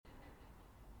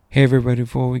Hey everybody,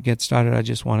 before we get started, I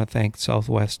just want to thank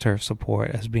Southwest Turf Support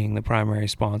as being the primary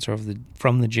sponsor of the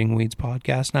Jingweeds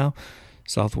podcast now.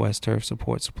 Southwest Turf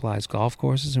Support supplies golf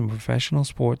courses and professional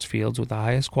sports fields with the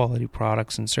highest quality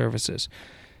products and services.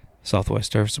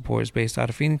 Southwest Turf Support is based out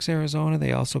of Phoenix, Arizona.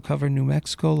 They also cover New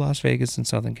Mexico, Las Vegas, and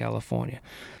Southern California.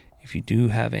 If you do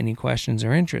have any questions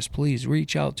or interest, please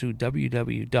reach out to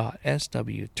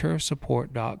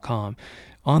www.swturfsupport.com.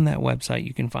 On that website,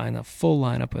 you can find a full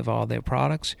lineup of all their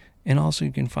products, and also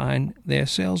you can find their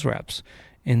sales reps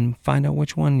and find out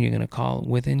which one you're going to call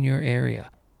within your area.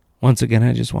 Once again,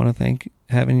 I just want to thank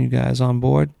having you guys on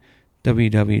board.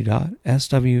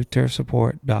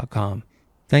 www.swturfsupport.com.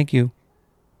 Thank you.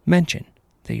 Mention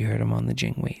that you heard him on the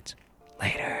Jingweeds.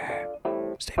 Later.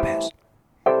 Stay pissed.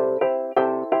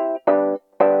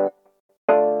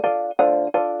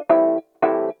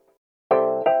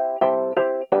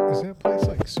 Is that place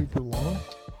like super long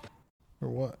or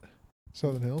what?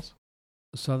 Southern Hills?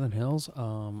 Southern Hills?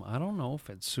 I don't know if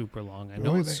it's super long. I The know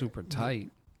only it's thing- super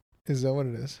tight. Is that what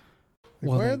it is? Like,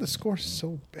 Well, why they- are the scores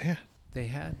so bad? They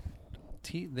had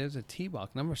there's a tee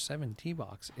box. Number 7 tee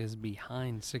box is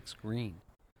behind 6 green.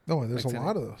 No, there's Like a today.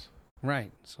 lot of those.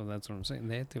 Right. So that's what I'm saying.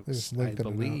 They had to, They just I lengthen it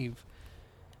out. believe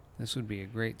this would be a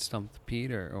great stump to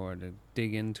Peter or to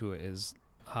dig into it is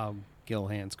how Gil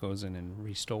Hans goes in and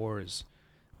restores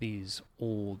these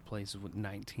old places. With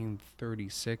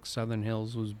 1936 Southern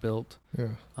Hills was built.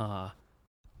 Yeah.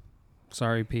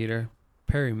 Sorry, Peter.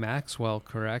 Perry Maxwell,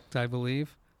 correct, I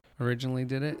believe, originally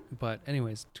did it. But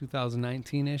anyways,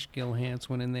 2019-ish, Gil Hans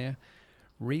went in there,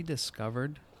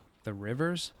 rediscovered the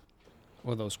rivers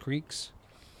or those creeks.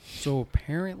 So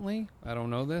apparently, I don't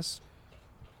know this,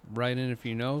 write in if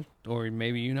you know, or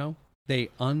maybe you know, they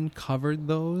uncovered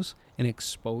those and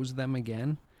exposed them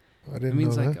again. I It didn't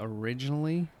means know like that.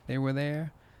 originally they were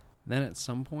there, then at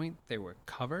some point they were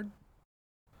covered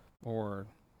or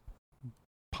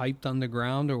piped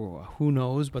underground or who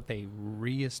knows, but they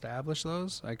reestablished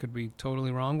those. I could be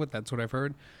totally wrong, but that's what I've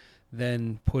heard.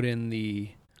 Then put in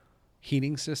the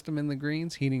heating system in the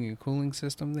greens, heating and cooling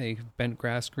system. They bent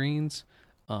grass greens.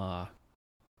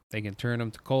 They can turn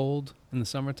them to cold in the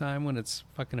summertime when it's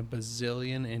fucking a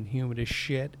bazillion and humid as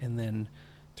shit, and then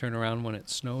turn around when it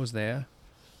snows there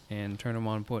and turn them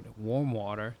on, put warm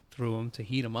water through them to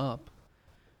heat them up.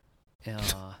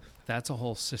 That's a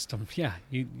whole system. Yeah,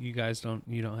 you guys don't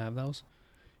have those?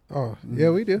 Oh, yeah,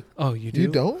 we do. Oh, you do? You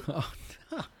don't? Oh,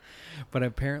 but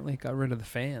apparently it got rid of the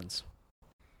fans.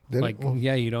 Did Like, it? Well,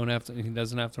 yeah, he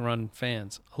doesn't have to run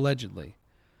fans, allegedly.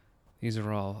 These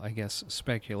are all, I guess,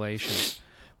 speculations.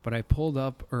 But I pulled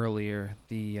up earlier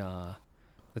the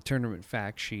tournament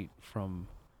fact sheet from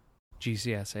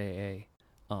GCSAA.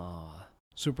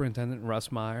 Superintendent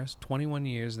Russ Myers, 21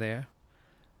 years there.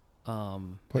 I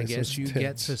Place guess was you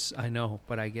get tense. to, I know,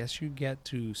 but I guess you get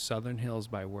to Southern Hills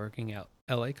by working at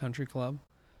LA Country Club,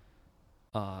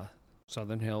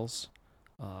 Southern Hills,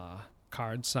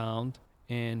 Card Sound,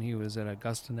 and he was at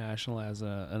Augusta National as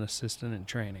an assistant in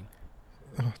training.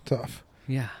 Oh, tough.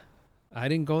 Yeah. I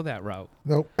didn't go that route.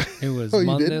 Nope. It was Oh, you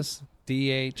Mundus,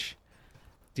 DH,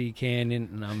 D Canyon,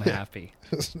 and I'm happy.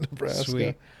 Nebraska.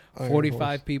 Sweet. Iron 45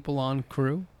 Horse. people on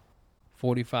crew,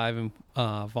 45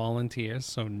 volunteers,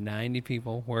 so 90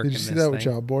 people working Did you see this that thing. with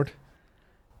job board?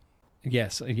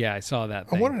 Yes, yeah, I saw that I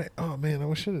thing. wanted. Oh man, I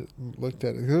wish I had looked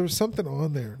at it. There was something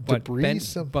on there. but Debris.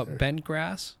 Something. bent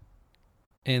grass,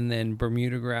 and then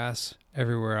Bermuda grass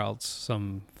everywhere else.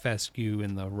 Some fescue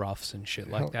in the roughs and shit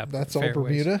like that. That's all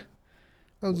Fairways. Bermuda.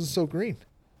 That was just so green.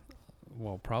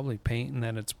 Well, probably paint, and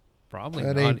then it's probably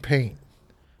That not. ain't paint.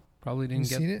 Probably didn't You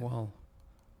get seen it? well.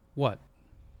 What?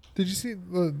 Did you see?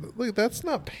 Look, that's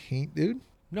not paint, dude.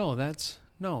 No, not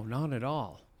at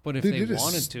all. But if Dude, they you just-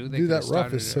 wanted to, they dude, could have that rough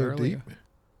started is it so earlier.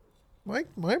 deep.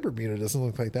 My Bermuda doesn't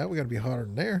look like that. We got to be hotter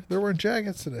than there. They're wearing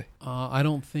jackets today. I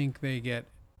don't think they get.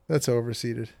 That's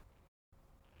overseeded.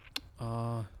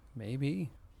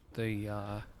 Maybe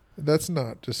the That's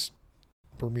not just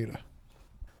Bermuda.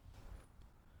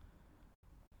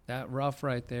 that rough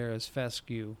right there is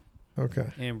fescue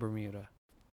Okay. and Bermuda.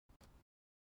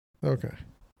 Okay.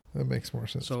 That makes more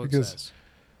sense. So it because says.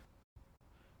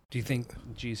 Do you think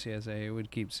GCSA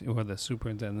would keep, or the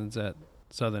superintendents at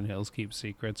Southern Hills keep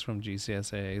secrets from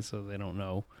GCSA so they don't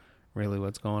know really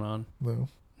what's going on? no.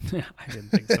 I didn't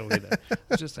think so either. I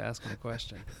was just asking a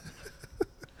question.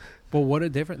 But what a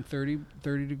different 30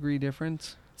 degree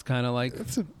difference. It's kind of like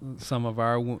That's a, some of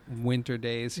our winter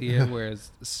days here, where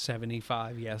it's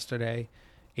 75 yesterday,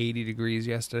 80 degrees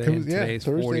yesterday, and today's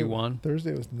 41.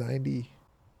 Thursday was 90,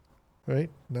 right?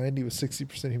 90 was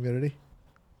 60% humidity.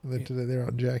 And then Yeah. today they're out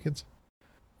in jackets.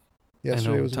 I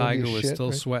Yesterday know was Tiger windy as was shit, still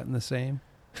right? sweating the same.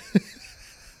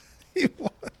 He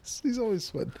was. He's always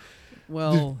sweating.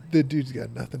 Well, The dude's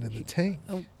got nothing in the tank.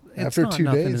 it's After not 2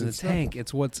 nothing days, in the it's tank. nothing.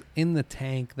 It's what's in the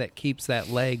tank that keeps that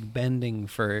leg bending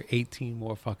for 18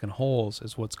 more fucking holes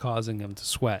is what's causing him to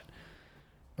sweat.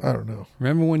 I don't know.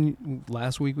 Remember when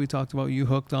last week we talked about you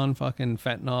hooked on fucking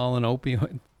fentanyl and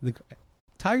opioid?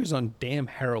 Tiger's on damn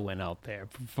heroin out there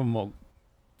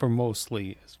for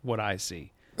mostly is what I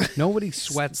see. Nobody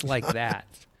sweats like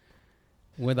that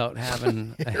without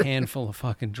having a handful of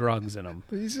fucking drugs in them.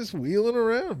 He's just wheeling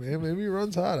around, man. Maybe he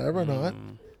runs hot. Ever not.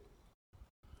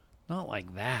 Not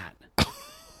like that.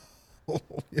 Oh,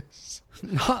 yes.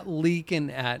 Not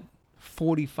leaking at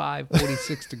 45,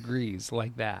 46 degrees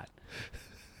like that.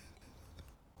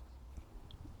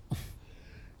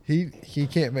 He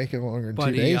can't make it longer than But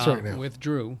 2 days right now.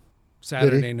 withdrew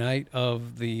Saturday night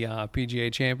of the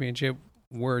PGA Championship.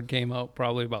 Word came out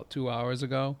probably about 2 hours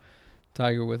ago.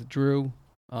 Tiger withdrew.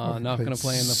 Not going to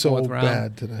play in the fourth round. So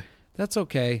bad today. That's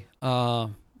okay.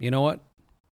 You know what?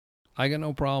 I got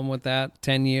no problem with that.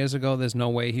 10 years ago, there's no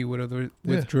way he would have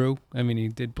withdrew. I mean, he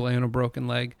did play on a broken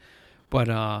leg. But,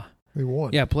 We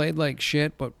won. yeah, played like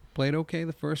shit, but played okay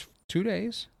the first 2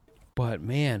 days. But,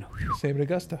 man, whew, Same at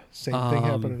Augusta. Same thing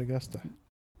happened at Augusta.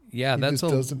 yeah, He that's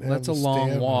just doesn't have a the long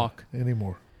stamina walk.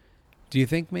 anymore. Do you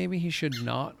think maybe he should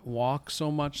not walk so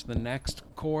much the next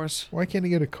course? Why can't he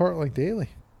get a cart like Daly?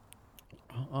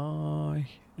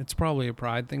 It's probably a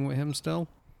pride thing with him still.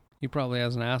 He probably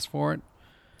hasn't asked for it.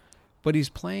 But he's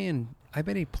playing, I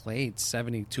bet he played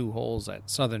 72 holes at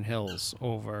Southern Hills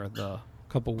over the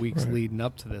couple weeks Right. leading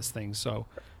up to this thing. So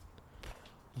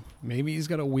maybe he's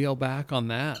got to wheel back on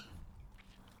that.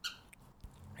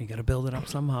 You got to build it up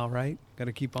somehow, right? Got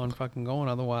to keep on fucking going.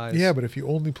 Otherwise, Yeah, but if you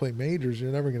only play majors,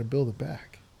 you're never going to build it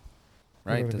back.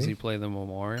 right? know what I Does he mean? play the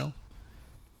Memorial?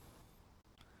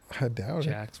 I doubt it.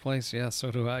 Jack's place? Yeah, so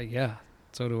do I. Yeah,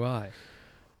 so do I.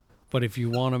 But if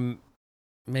you want to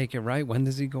make it right, when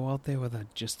does he go out there with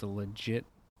just a legit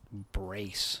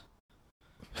brace?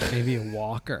 Maybe a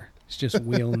walker. He's just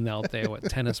wheeling out there with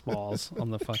tennis balls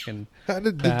on the fucking... How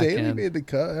did back Daly end. made the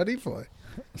cut? How did he play?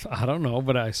 I don't know,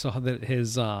 but I saw that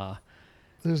his...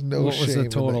 There's no What was the shame in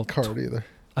total? that cart either.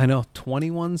 I know,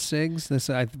 21 cigs. This,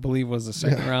 I believe, was the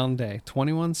second Yeah. round day.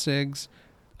 21 cigs,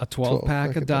 a 12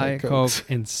 12-pack of Diet Coke, Cokes.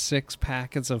 and 6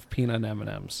 packets of peanut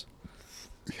M&Ms.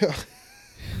 Yeah.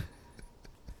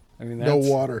 I mean, No that's...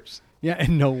 waters. Yeah,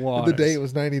 and no water. The day it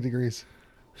was 90 degrees.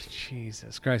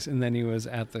 Jesus Christ. And then he was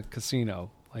at the casino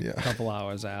like Yeah. a couple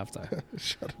hours after.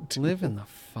 Shut him too. Living the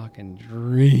fucking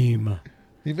dream.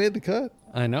 He made the cut.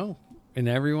 I know. And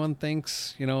everyone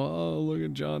thinks, oh, look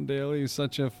at John Daly. He's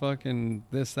such a fucking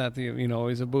this, that,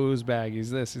 he's a booze bag.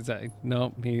 He's this, he's that.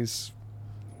 Nope, he's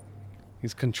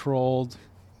controlled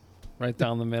right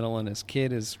down the middle, and his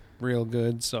kid is real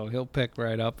good, so he'll pick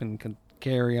right up and can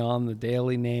carry on the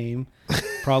Daly name.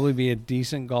 Probably be a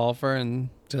decent golfer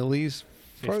until he's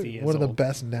 50 Probably years one of the old.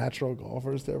 best natural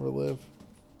golfers to ever live.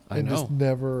 I and know. just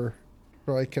never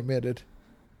really committed.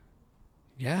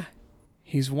 Yeah.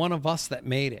 He's one of us that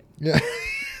made it. Yeah.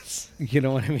 You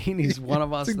know what I mean? He's one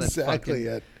of us That's that exactly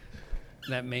fucking, it.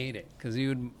 that made it. Because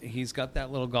he's got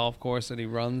that little golf course that he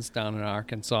runs down in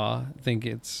Arkansas. I think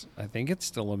it's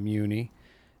still a Muni.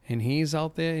 And he's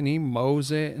out there and he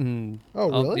mows it and Oh,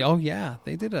 really? oh yeah.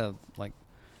 They did a like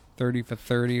 30 for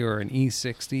 30 or an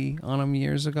E60 on him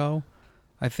years ago.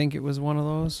 I think it was one of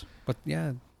those. But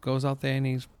yeah, goes out there and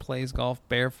he plays golf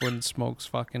barefoot and smokes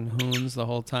fucking hoons the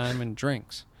whole time and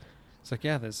drinks. It's like,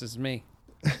 yeah, this is me.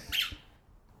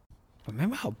 But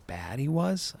remember how bad he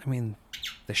was? I mean,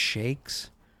 the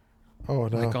shakes, Oh,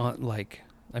 no.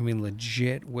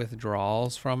 legit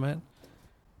withdrawals from it.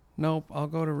 Nope, I'll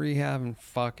go to rehab and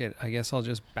fuck it. I guess I'll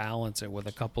just balance it with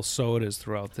a couple sodas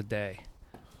throughout the day.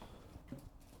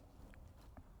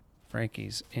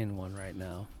 Frankie's in one right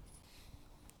now.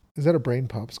 Is that a brain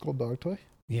popsicle dog toy?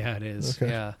 Yeah, it is.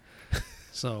 Okay. Yeah.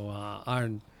 So our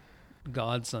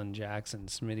godson Jackson,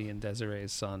 Smitty and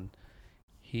Desiree's son,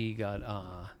 he got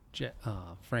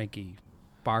Frankie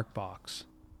BarkBox.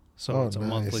 So Oh, it's a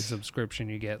monthly nice. subscription.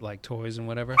 You get like toys and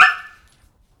whatever.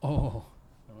 Oh,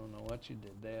 I don't know what you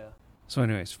did there. So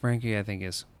anyways, Frankie I think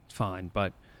is fine,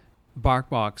 but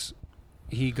BarkBox,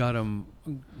 he got him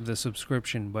the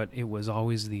subscription, but it was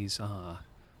always these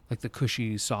like the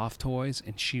cushy soft toys,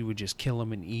 and she would just kill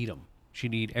them and eat them.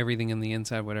 She'd eat everything in the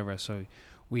inside, whatever. So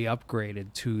we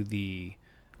upgraded to the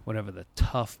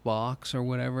tough box or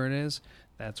whatever it is.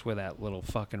 That's where that little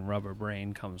fucking rubber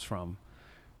brain comes from.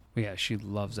 But yeah, she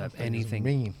loves that. thing is Anything.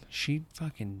 mean. She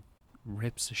fucking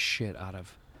rips the shit out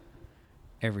of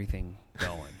everything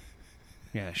going.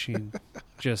 Yeah, she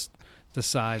just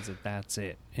decides that that's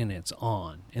it and it's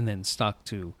on, and then stuck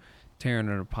to tearing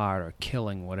it apart or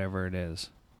killing whatever it is.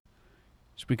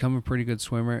 She's become a pretty good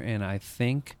swimmer, and I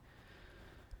think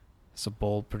it's a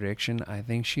bold prediction. I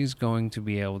think she's going to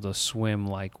be able to swim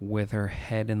like with her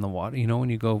head in the water. You know, when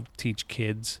you go teach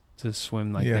kids to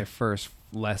swim, like their first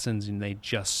lessons, and they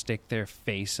just stick their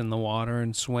face in the water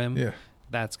and swim. Yeah.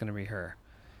 That's going to be her.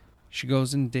 She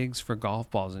goes and digs for golf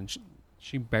balls, and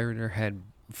she buried her head,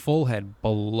 full head,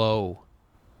 below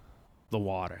the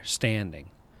water, standing,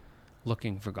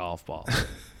 looking for golf balls.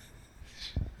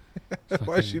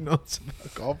 Why is she knows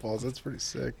about golf balls? That's pretty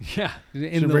sick. Yeah,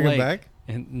 in Should the bring lake. them back?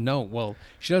 And no, well,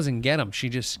 she doesn't get them. She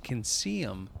just can see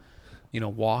them,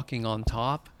 walking on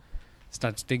top.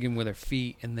 Starts digging with her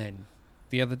feet, and then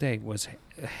the other day was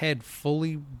head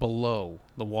fully below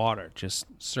the water, just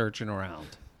searching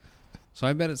around. So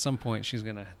I bet at some point she's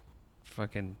gonna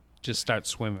fucking just start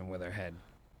swimming with her head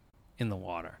in the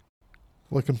water.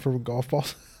 Looking for golf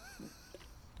balls?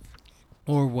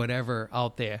 Or whatever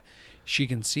out there. She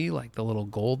can see like the little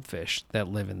goldfish that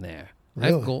live in there.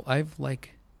 Really? I've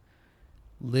like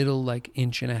little like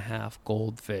 1.5-inch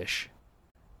goldfish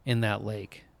in that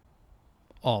lake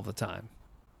all the time.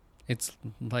 It's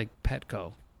like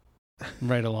Petco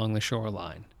right along the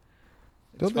shoreline.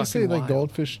 Don't they say like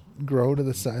goldfish grow to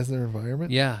the size of their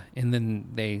environment? Yeah, and then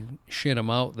they shit them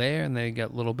out there, and they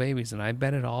got little babies. And I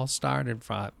bet it all started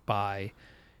by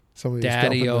Somebody's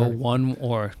Daddy-O dumping won,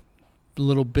 or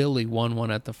little Billy won one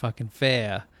at the fucking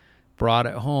fair, brought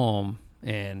it home,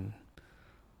 and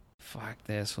fuck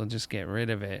this, we'll just get rid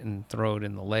of it and throw it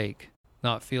in the lake.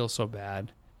 Not feel so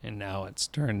bad, and now it's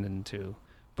turned into...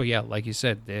 But yeah, like you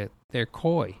said, they're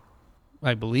koi,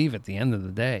 I believe, at the end of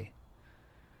the day.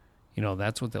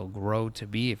 That's what they'll grow to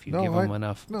be if you give them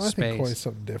enough space. I think koi is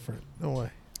something different. No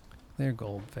way. They're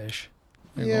goldfish.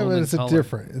 They're yeah, but it's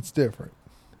different. It's different.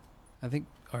 I think,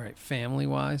 all right,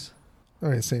 family-wise. All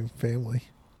right, same family.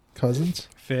 Cousins?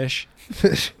 Fish.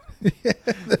 Fish. Yeah,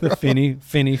 The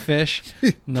finny fish,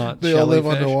 not they all live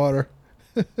jellyfish. underwater.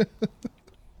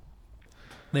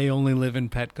 They only live in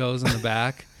Petco's in the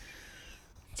back.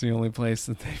 It's the only place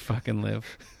that they fucking live.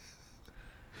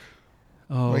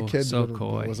 Oh, My kid so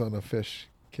coy. was on a fish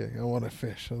kick. I want a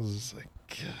fish. I was just like,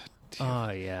 God damn.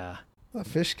 Oh, yeah. A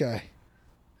fish guy.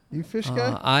 You fish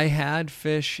guy? I had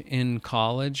fish in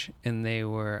college, and they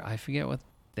were, I forget what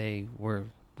they were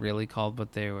really called,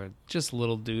 but they were just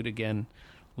little dude again,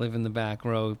 live in the back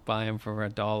row, buy them for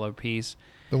 $1 a piece.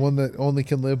 The one that only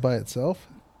can live by itself?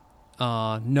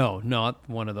 No, not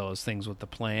one of those things with the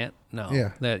plant. No,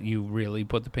 Yeah. That you really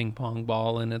put the ping pong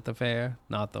ball in at the fair.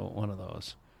 Not one of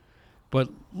those. But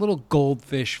little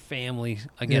goldfish family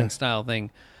again style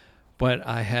thing. But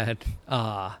I had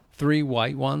 3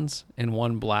 white ones and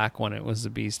 1 black one. It was the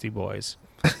Beastie Boys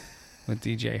with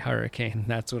DJ Hurricane.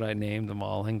 That's what I named them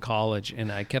all in college.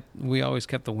 And we always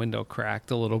kept the window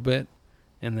cracked a little bit.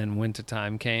 And then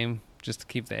wintertime came just to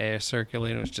keep the air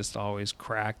circulating. It was just always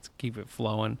cracked, keep it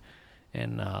flowing.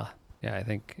 And I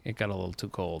think it got a little too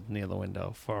cold near the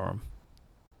window for them.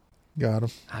 Got him.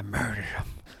 I murdered them.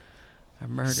 I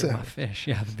murdered my fish.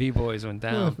 Yeah, the B-boys went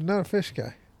down. No, not a fish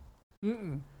guy.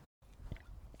 Mm-mm.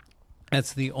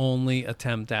 That's the only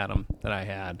attempt at them that I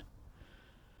had.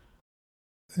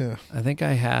 Yeah. I think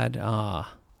I had,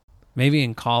 maybe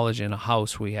in college in a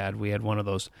house we had one of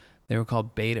those. They were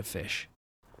called beta fish.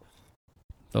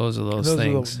 Those are those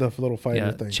things. Are the little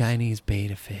fighter things. Chinese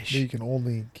beta fish. That you can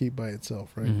only keep by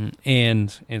itself, right? Mm-hmm.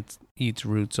 And it eats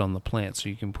roots on the plant, so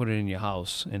you can put it in your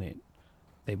house, and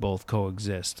they both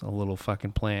coexist. A little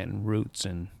fucking plant and roots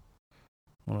and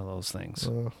one of those things.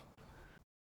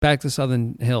 Back to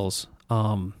Southern Hills. I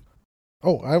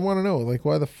want to know, like,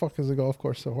 why the fuck is the golf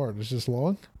course so hard? It's just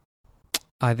long?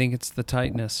 I think it's the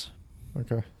tightness.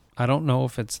 Okay. I don't know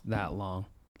if it's that long.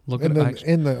 Look and at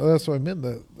that's what I meant.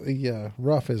 The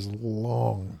rough is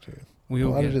long, dude. A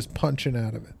lot of just punching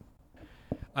out of it.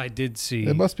 I did see.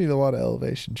 There must be a lot of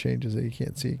elevation changes that you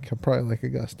can't see. Probably like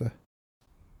Augusta,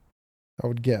 I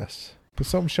would guess. Because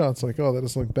some shots like, that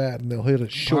doesn't look bad, and they'll hit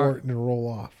it short and roll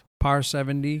off. Par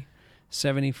 70,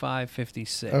 75,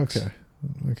 56. Okay.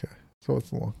 So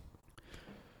it's long.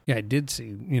 Yeah, I did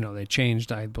see. They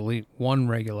changed, I believe, 1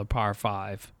 regular par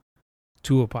 5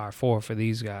 to a par 4 for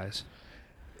these guys.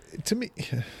 To me,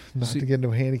 not to get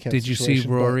into a handicap. Did you see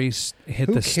Rory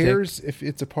hit the stick? Who cares if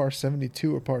it's a par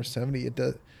 72 or par 70?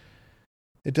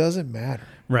 It doesn't matter.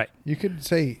 Right. You could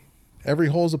say every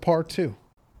hole's a par 2.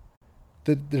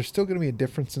 There's still going to be a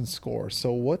difference in score.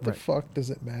 So what the fuck does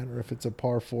it matter if it's a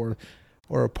par 4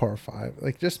 or a par 5?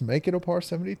 Like, just make it a par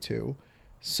 72.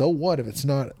 So what if it's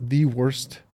not the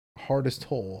worst, hardest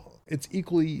hole it's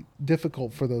equally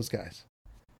difficult for those guys.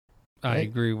 I Right?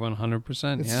 agree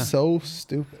 100%. It's Yeah. so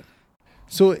stupid.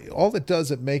 So all it does,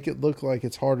 it make it look like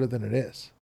it's harder than it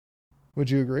is. Would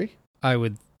you agree? I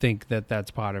would think that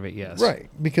that's part of it, yes. Right.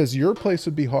 Because your place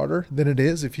would be harder than it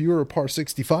is if you were a par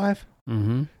 65.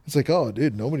 Mm-hmm. It's like, oh,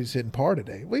 dude, nobody's hitting par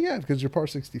today. Well, yeah, because you're par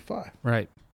 65. Right.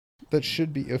 That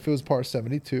should be, if it was par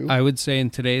 72. I would say in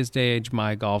today's day age,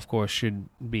 my golf course should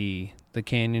be, the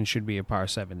Canyon should be a par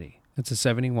 70. It's a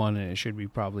 71, and it should be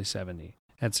probably 70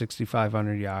 at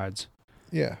 6,500 yards.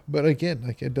 Yeah. But again,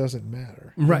 like, it doesn't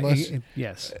matter. Right. Unless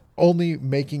Yes. only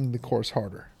making the course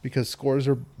harder because scores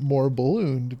are more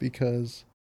ballooned because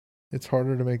it's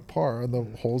harder to make par on the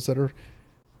holes that are.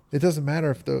 It doesn't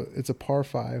matter if it's a par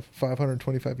 5,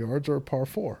 525 yards, or a par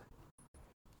 4,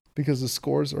 because the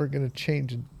scores are going to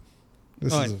change.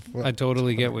 I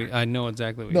totally get what I know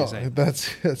exactly what No, you're saying.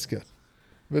 that's good,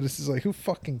 but it's just like, who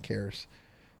fucking cares?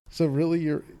 So really,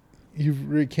 you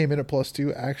really came in at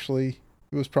 +2. Actually,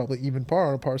 it was probably even par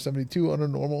on a par 72 under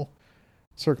normal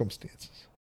circumstances,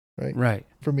 right? Right.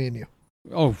 For me and you.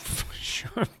 Oh,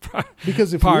 sure.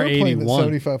 Because if Par we were playing at 81.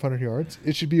 7,500 yards,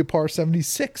 it should be a par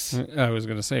 76. I was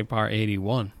going to say par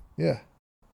 81. Yeah.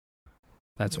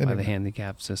 That's why the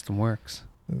handicap system works.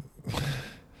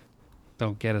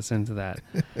 Don't get us into that.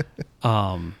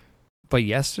 But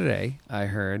yesterday I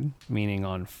heard, meaning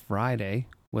on Friday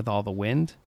with all the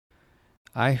wind,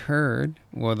 I heard,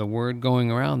 or the word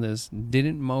going around is,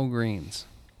 didn't mow greens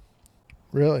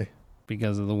Really?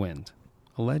 because of the wind.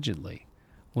 Allegedly.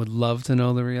 Would love to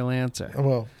know the real answer.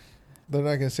 Well, they're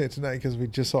not going to say it tonight because we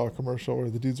just saw a commercial where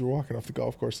the dudes were walking off the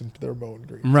golf course and they're mowing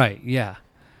greens. Right, yeah.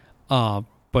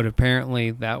 But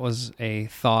apparently that was a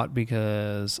thought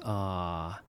because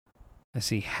I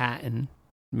see Hatton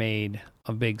made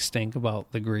a big stink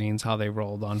about the greens, how they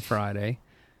rolled on Friday.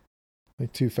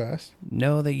 Like too fast?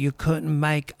 Know that you couldn't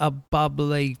make a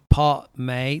bubbly pot,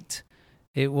 mate.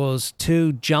 It was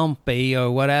too jumpy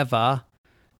or whatever.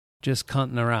 Just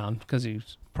cunting around because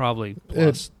he's probably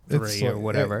plus three or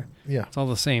whatever. Yeah. It's all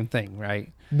the same thing,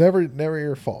 right? Never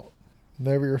your fault.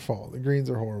 Never your fault. The greens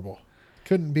are horrible.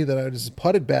 Couldn't be that I just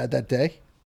putted bad that day.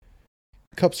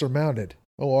 Cups are mounted.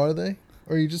 Oh, are they?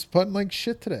 Or are you just putting like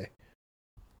shit today?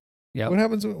 Yeah. What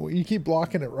happens when you keep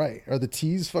blocking it right? Are the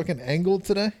tees fucking angled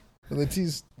today? Are the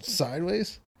tees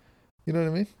sideways? You know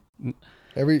what I mean?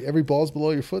 Every ball's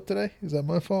below your foot today? Is that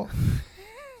my fault?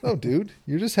 No, dude.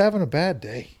 You're just having a bad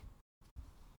day.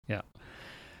 Yeah.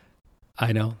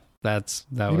 I know. That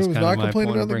You know was who's kind not of my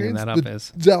complaining point about of the bringing greens? that up The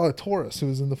is. Zalatoris, who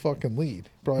was in the fucking lead.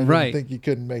 Probably Right. didn't think he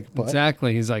couldn't make a putt.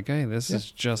 Exactly. He's like, hey, this is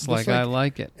just like I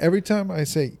like it. Every time I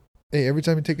say, hey, every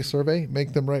time you take a survey,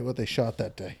 make them write what they shot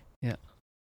that day. Yeah.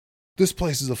 This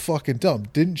place is a fucking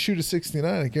dump. Didn't shoot a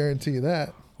 69, I guarantee you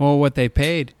that. Well, what they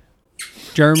paid.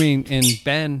 Jeremy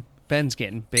and Ben's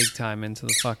getting big time into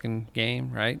the fucking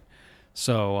game, right?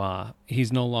 So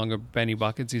he's no longer Benny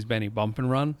Buckets. He's Benny Bump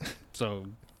and Run. So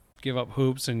give up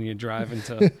hoops and you drive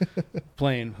into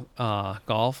playing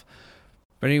golf.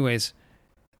 But anyways,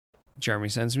 Jeremy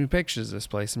sends me pictures of this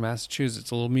place in Massachusetts,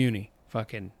 a little muni.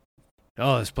 Fucking,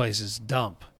 oh, this place is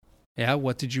dump. Yeah,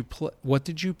 what did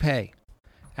you pay?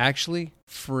 Actually,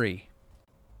 free.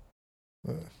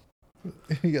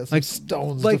 You got some Like-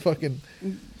 stones like- to fucking...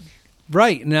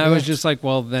 Right. And I was Yeah. just like,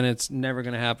 well, then it's never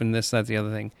going to happen. This, that, the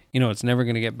other thing. You know, it's never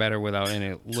going to get better without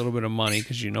any little bit of money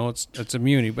because you know it's a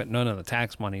muni, but none of the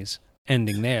tax money's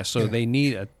ending there. So Yeah. they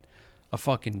need a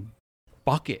fucking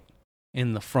bucket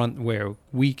in the front where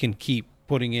we can keep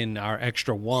putting in our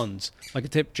extra ones, like a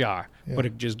tip jar, Yeah. but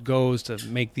it just goes to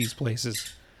make these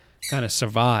places kind of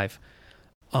survive.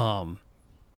 And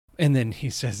then he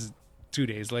says 2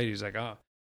 days later, he's like, oh,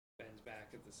 Ben's back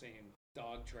at the same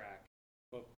dog track,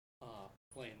 but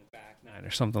playing the back nine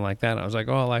or something like that. And I was like,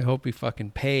 oh, well, I hope he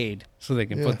fucking paid so they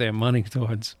can Yeah. put their money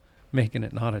towards making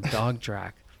it not a dog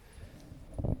track.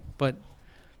 But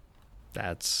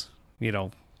that's,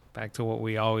 back to what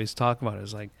we always talk about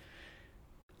is like,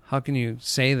 how can you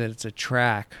say that it's a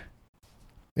track,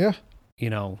 Yeah.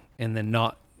 and then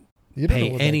not You don't know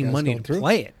pay what that any guy's money going to through.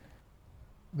 play it?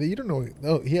 You don't know.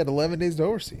 No, he had 11 days to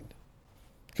overseed.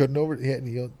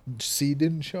 Couldn't seed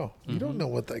didn't show. You don't know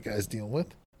what that guy's dealing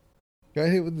with. Guy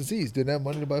hit with disease, didn't have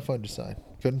money to buy fungicide.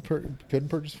 Couldn't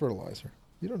purchase fertilizer.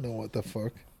 You don't know what the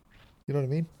fuck. You know what I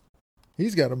mean?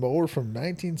 He's got a mower from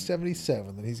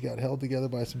 1977 that he's got held together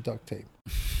by some duct tape.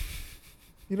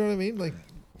 You know what I mean? Like,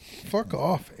 fuck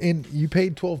off. And you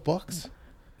paid $12.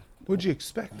 What'd you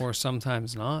expect? Or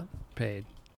sometimes not paid.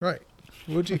 Right.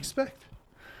 What'd you expect?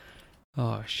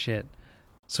 Oh, shit.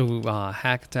 So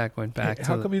Hack Attack went back Hey, to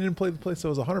how come you didn't play the place that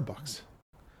was $100?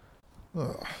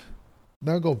 Ugh.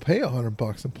 Now go pay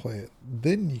 $100 and play it.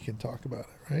 Then you can talk about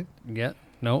it, right? Yeah.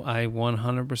 No, I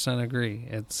 100% agree.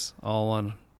 It's all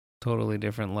on totally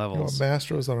different You want levels.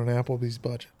 Mastro's on an Applebee's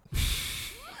budget.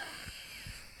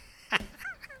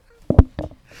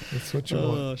 That's what you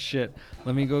want. Oh, shit.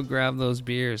 Let me go grab those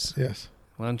beers. Yes.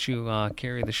 Why don't you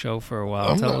carry the show for a while?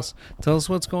 I'm Tell not- us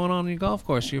what's going on in your golf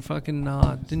course. You fucking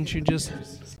didn't you just?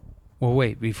 Well,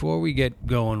 wait. Before we get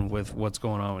going with what's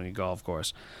going on in your golf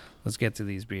course, let's get to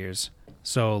these beers.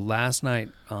 So last night,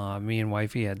 me and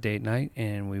wifey had date night,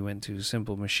 and we went to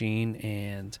Simple Machine,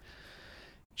 and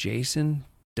Jason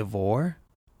DeVore,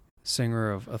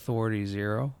 singer of Authority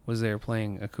Zero, was there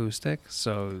playing acoustic.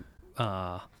 So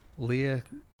Leah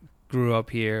grew up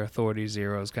here. Authority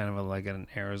Zero is kind of like an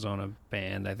Arizona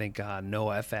band. I think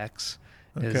NoFX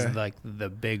is Okay. like the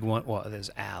big one. Well, there's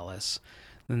Alice.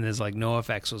 Then there's like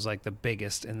NoFX was like the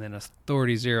biggest. And then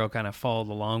Authority Zero kind of followed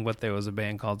along. But there was a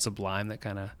band called Sublime that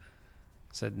kind of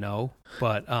said no.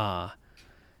 But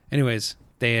anyways,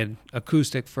 they had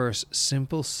acoustic first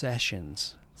Simple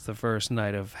Sessions. It's the first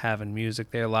night of having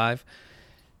music there live.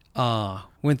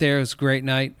 Went there. It was a great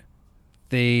night.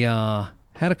 They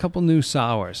had a couple new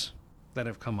sours that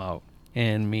have come out,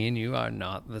 and me and you are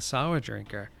not the sour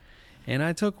drinker. And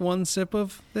I took one sip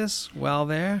of this while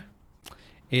there.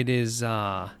 It is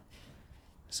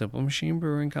Simple Machine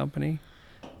Brewing Company,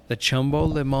 the Chumbo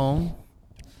Limon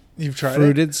You've tried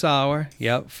fruited sour.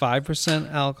 Yep, 5%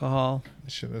 alcohol. it? You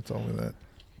shouldn't have told me that.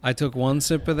 I took one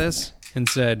sip of this and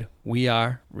said, we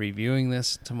are reviewing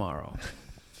this tomorrow.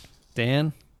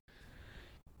 Dan,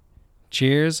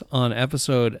 cheers on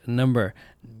episode number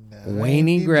Wayne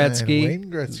 99. Gretzky,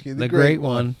 Wayne Gretzky, the great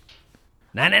one.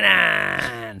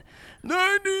 99!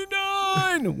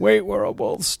 99! Wait, we're all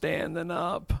both standing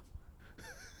up.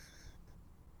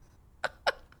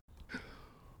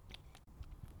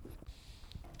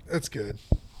 That's good.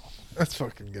 That's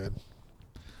fucking good.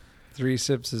 3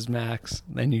 sips is max.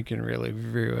 Then you can really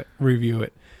review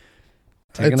it.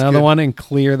 Take That's another good. one and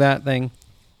clear that thing.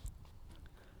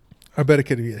 I bet it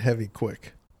could get heavy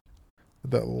quick.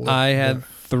 That I had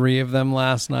 3 of them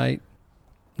last night.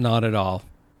 Not at all.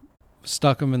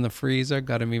 Stuck them in the freezer.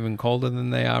 Got them even colder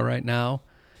than they are right now.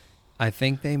 I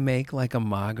think they make like a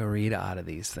margarita out of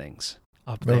these things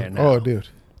up there now. Oh, dude.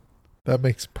 That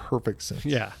makes perfect sense.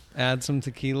 Yeah. Add some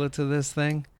tequila to this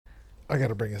thing. I got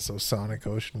to bring us those Sonic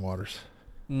Ocean Waters.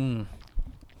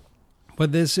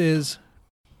 But this is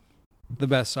the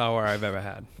best sour I've ever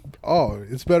had. Oh,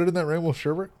 it's better than that Rainbow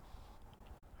Sherbet?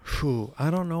 Whew,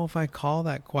 I don't know if I call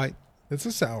that quite. It's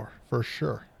a sour, for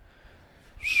sure.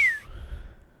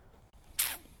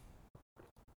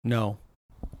 No.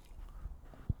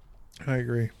 I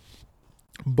agree.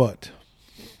 But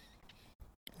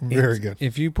very good.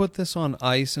 If you put this on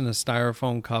ice in a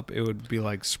styrofoam cup, it would be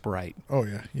like Sprite. Oh,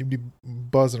 yeah. You'd be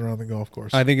buzzing around the golf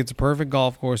course. I think it's a perfect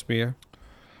golf course beer.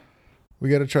 We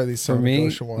got to try these For Sonic me,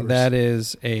 Ocean Waters. that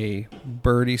is a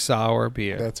birdie sour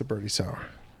beer. That's a birdie sour.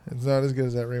 It's not as good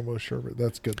as that Rainbow Sherbet.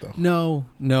 That's good, though.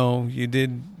 No, you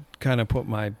did kind of put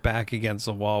my back against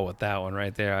the wall with that one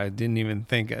right there. I didn't even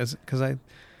think, because I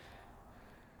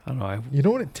don't know. You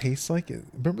know what it tastes like?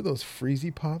 Remember those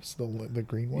Freezy Pops, the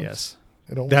green ones? Yes,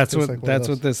 It almost that's tastes what like one of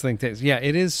those. this thing tastes. Yeah,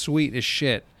 it is sweet as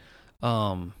shit.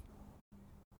 But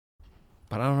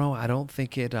I don't know. I don't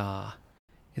think it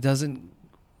doesn't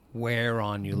wear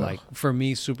on you No. like for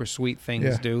me super sweet things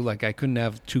Yeah. do. Like I couldn't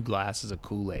have 2 glasses of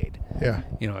Kool-Aid. Yeah.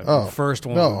 You know, Oh, the first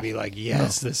one no. would be like,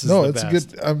 yes, this is No, the it's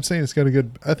best. good. I'm saying it's got a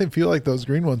good. I feel like those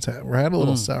green ones had a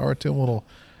little Mm. sour to them.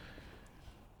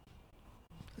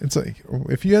 It's like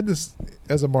if you had this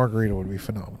as a margarita, it would be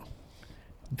phenomenal.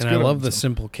 It's And I good on love the its own.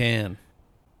 simple can.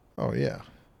 Oh yeah.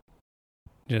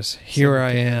 Just here Simple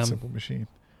I can, am. Simple Machine.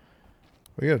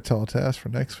 We got to tell a task for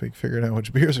next week, figuring out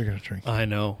which beers we're going to drink. I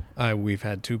know. We've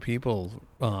had 2 people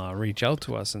reach out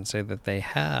to us and say that they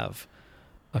have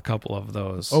a couple of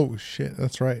those Oh shit,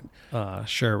 that's right.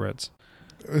 sherbets.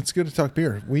 It's good to talk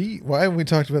beer. Why haven't we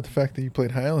talked about the fact that you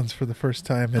played Highlands for the first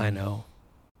time in I know.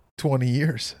 20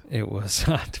 years? It was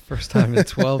the first time in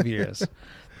 12 years.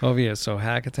 12 years. So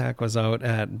Hack Attack was out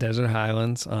at Desert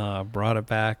Highlands, brought it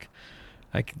back.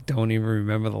 I don't even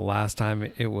remember the last time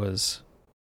it was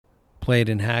played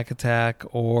in Hack Attack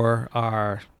or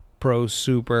our Pro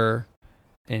Super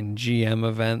and GM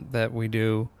event that we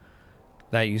do.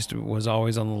 That was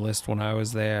always on the list when I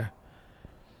was there.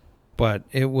 But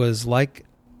it was like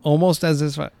almost as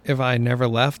if I never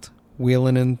left,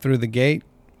 wheeling in through the gate,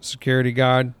 security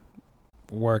guard,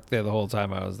 worked there the whole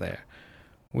time I was there.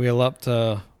 Wheel up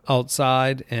to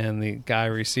outside, and the guy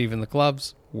receiving the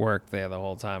clubs worked there the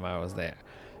whole time I was there.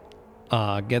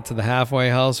 Get to the halfway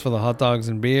house for the hot dogs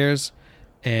and beers.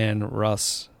 and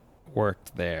Russ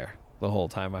worked there the whole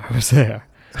time I was there.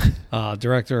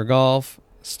 Director of golf,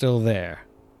 still there.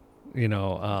 We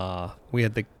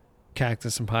had the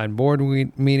Cactus and Pine board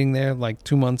meeting there like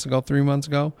 3 months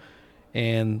ago,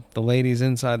 and the ladies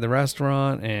inside the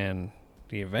restaurant and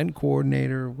the event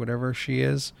coordinator, whatever she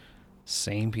is,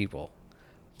 same people.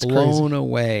 It's Blown crazy.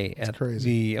 away It's at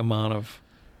crazy. the amount of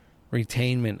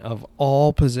retainment of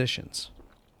all positions.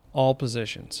 All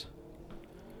positions.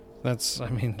 That's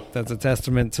a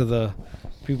testament to the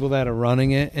people that are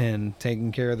running it and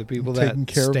taking care of the people that Taking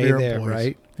care of stay your there, employees.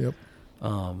 right? Yep.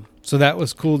 So that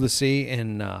was cool to see.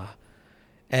 And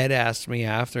Ed asked me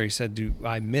after, he said, "Do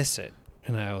I miss it?"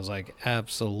 And I was like,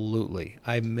 absolutely.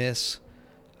 I miss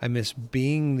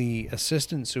being the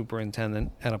assistant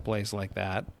superintendent at a place like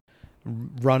that,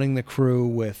 running the crew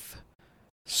with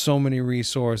so many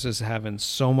resources, having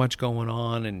so much going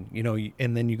on, and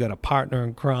and then you got a partner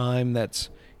in crime that's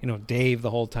Dave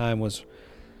the whole time was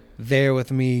there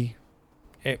with me.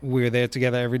 We were there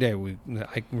together every day.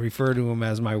 I refer to him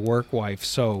as my work wife.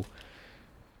 So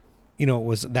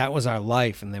that was our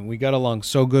life. And then we got along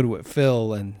so good with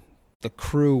Phil, and the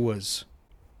crew was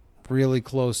really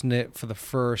close knit for the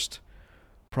first,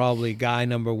 probably guy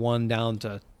number 1 down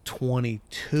to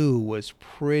 22 was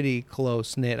pretty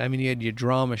close knit. I mean, you had your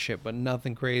drama shit, but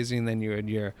nothing crazy. And then you had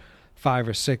your 5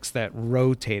 or 6 that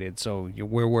rotated. So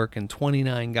we're working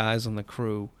 29 guys on the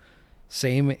crew,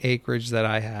 same acreage that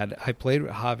I had. I played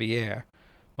with Javier,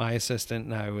 my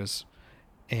assistant,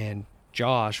 and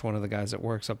Josh, one of the guys that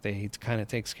works up there. He kind of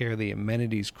takes care of the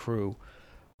amenities crew.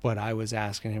 But I was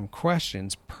asking him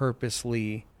questions,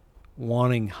 purposely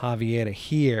wanting Javier to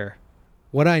hear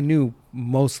what I knew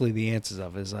mostly the answers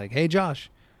of. Is like, "Hey,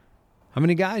 Josh, how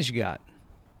many guys you got?"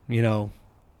 I don't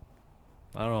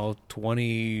know,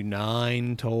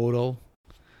 29 total.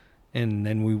 And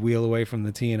then we wheel away from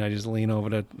the tee, and I just lean over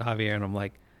to Javier, and I'm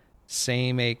like,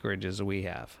 same acreage as we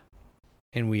have.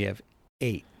 And we have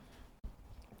 8.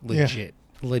 Legit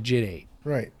 8.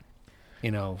 Right.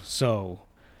 So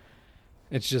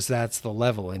it's just, that's the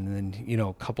level. And then,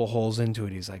 a couple holes into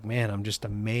it, he's like, "Man, I'm just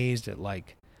amazed at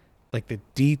like the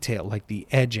detail, like the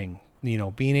edging,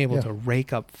 being able to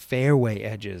rake up fairway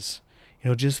edges,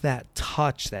 just that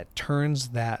touch that turns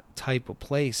that type of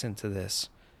place into this."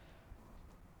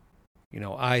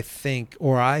 I think,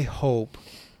 or I hope,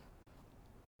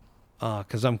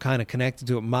 because I'm kind of connected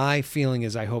to it, my feeling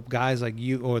is I hope guys like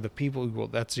you, or the people, well,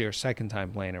 that's your second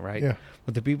time playing it, right? Yeah.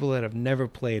 But the people that have never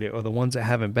played it, or the ones that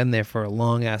haven't been there for a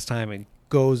long ass time, and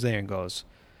goes there and goes,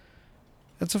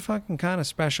 that's a fucking kind of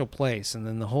special place. And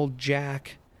then the whole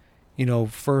Jack,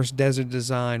 first desert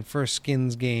design, first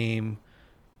skins game,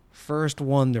 first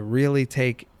one to really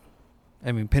take,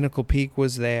 Pinnacle Peak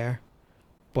was there,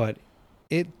 but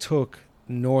it took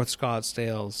North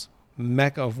Scottsdale's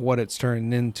mecca of what it's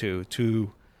turned into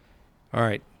to, all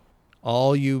right,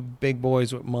 all you big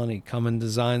boys with money, come and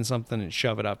design something and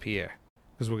shove it up here,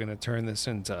 because we're going to turn this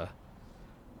into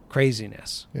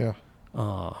craziness. Yeah.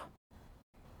 I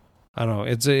don't know.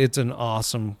 It's an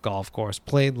awesome golf course.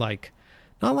 Played like,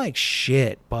 not like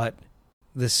shit, but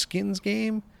the skins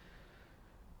game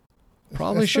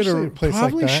probably should Especially a have. place like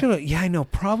Probably that. should have. Yeah, I know.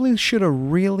 Probably should have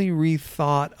really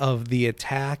rethought of the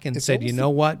attack and It's said, you know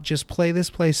what? Just play this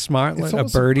place smart. It's Let a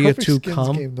almost birdie or perfect 2 skins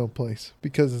come. game, though, place,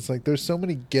 because it's like there's so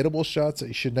many gettable shots that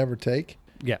you should never take,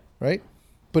 Yeah. right?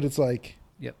 But it's like,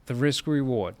 Yep. The risk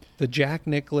reward. The Jack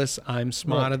Nicklaus. I'm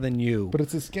smarter than you. but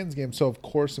it's a skins game, so of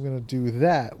course I'm going to do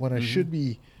that when I Mm-hmm. should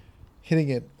be hitting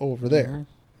it over there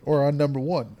or on number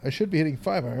 1. I should be hitting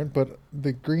 5-iron, but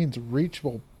the green's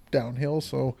reachable downhill,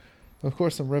 so of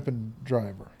course I'm ripping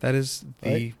driver. That is the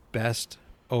Right? best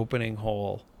opening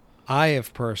hole I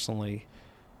have personally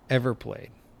ever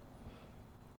played.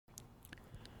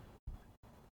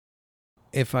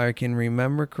 If I can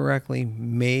remember correctly,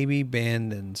 maybe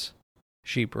Bandon's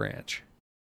Sheep Ranch.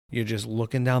 You're just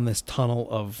looking down this tunnel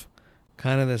of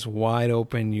kind of this wide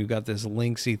open, you got this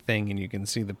linksy thing, and you can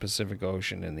see the Pacific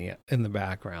Ocean in the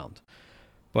background.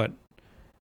 But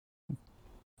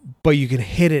you can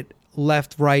hit it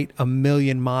left, right, a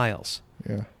million miles.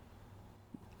 Yeah.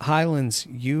 Highlands,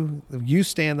 you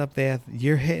stand up there,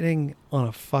 you're hitting on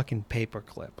a fucking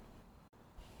paperclip,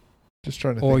 Just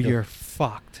trying to or think you're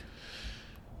fucked.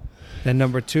 Then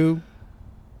number 2,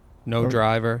 no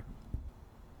driver.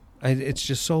 It's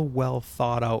just so well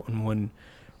thought out. And when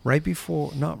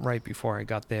not right before I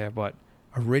got there, but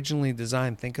originally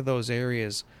designed, think of those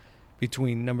areas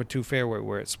between number 2 fairway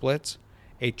where it splits,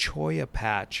 a cholla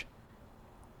patch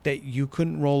that you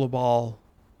couldn't roll a ball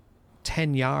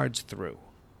 10 yards through.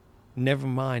 Never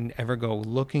mind ever go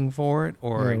looking for it,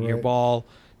 or Yeah, your right. ball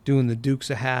doing the Dukes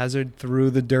of Hazzard through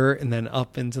the dirt and then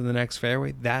up into the next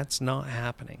fairway. That's not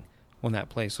happening when that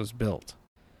place was built.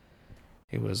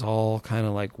 It was all kind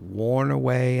of like worn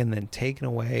away and then taken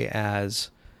away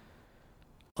as,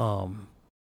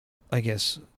 I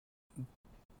guess,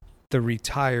 the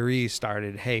retirees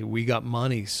started, hey, we got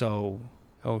money, so,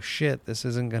 oh shit, this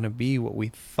isn't going to be what we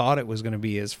thought it was going to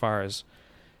be as far as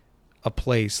a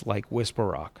place like Whisper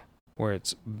Rock, where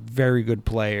it's very good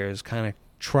players, kind of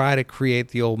try to create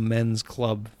the old men's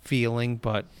club feeling,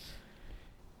 but,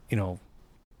 you know,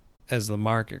 as the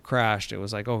market crashed, it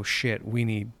was like, oh shit, we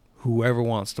need whoever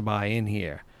wants to buy in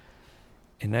here.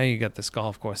 And now you got this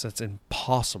golf course that's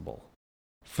impossible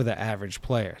for the average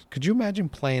player. Could you imagine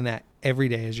playing that every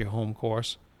day as your home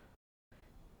course?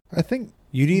 I think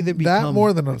you'd either become that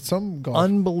more than some golf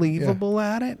unbelievable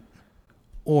at it,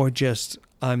 or just,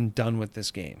 I'm done with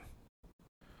this game.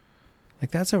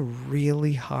 Like, that's a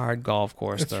really hard golf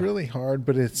course. It's really hard,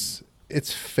 but it's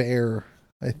fair,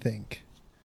 I think.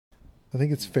 I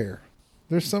think it's fair.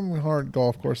 There's some hard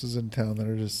golf courses in town that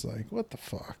are just like, what the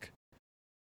fuck?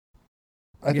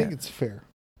 I think it's fair.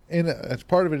 And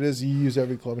part of it is you use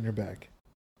every club in your bag.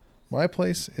 My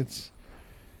place,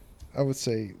 I would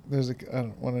say, I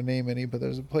don't want to name any, but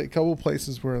there's a couple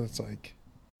places where it's like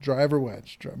driver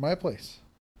wedge. My place.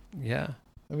 Yeah.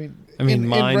 I mean,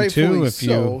 mine too. If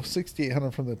so,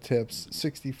 6,800 from the tips,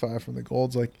 65 from the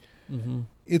golds, like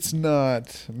it's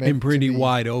not meant and pretty to be,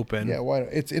 wide open. Yeah, wide.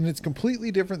 It's completely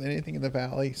different than anything in the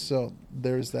valley. So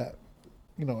there's that,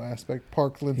 aspect,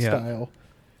 Parkland style,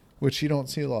 which you don't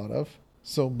see a lot of.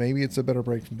 So maybe it's a better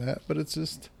break from that, but it's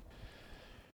just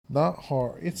not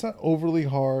hard. It's not overly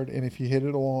hard, and if you hit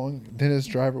it along, then it's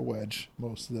driver wedge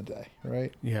most of the day,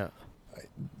 right? Yeah.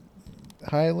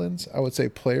 Highlands, I would say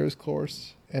Players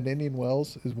Course and Indian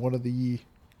Wells is one of the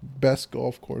best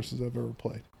golf courses I've ever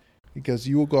played, because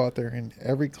you will go out there and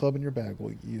every club in your bag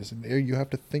will use, and there you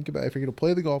have to think about, if you're going to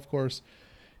play the golf course,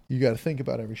 you got to think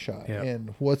about every shot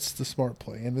and what's the smart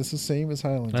play. And this is the same as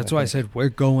Highlands. That's why I said we're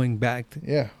going back.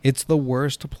 Yeah. It's the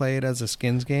worst to play it as a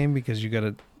skins game because you got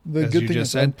to, the as good you thing just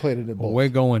is said, I played it at both. We're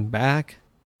going back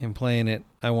and playing it.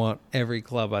 I want every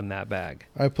club on that bag.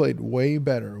 I played way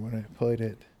better when I played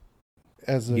it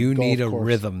as a You golf need a course.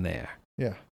 rhythm there.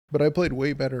 Yeah. But I played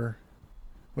way better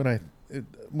when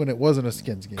it wasn't a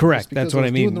skins game. Correct. That's what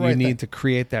I mean. You need to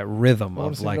create that rhythm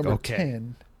of like, okay,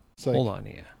 10, it's like, hold on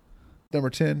here. Number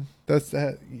 10, that's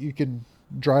that. You can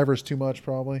drivers too much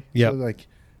probably. Yeah. So like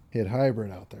hit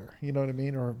hybrid out there. You know what I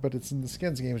mean? But it's in the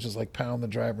skins game. It's just like pound the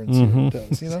driver and see what it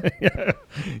does. You know?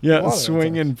 yeah.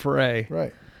 Swing and pray.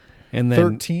 Right. And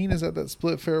then 13 is that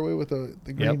split fairway with the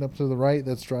green up to the right.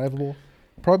 That's drivable.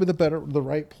 Probably the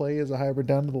right play is a hybrid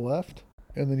down to the left,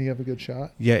 and then you have a good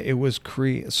shot. Yeah, it was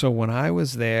so when I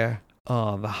was there,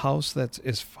 the house that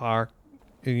is far,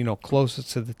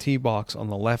 closest to the tee box on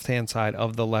the left-hand side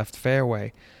of the left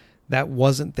fairway, that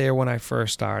wasn't there when I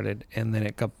first started, and then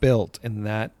it got built, and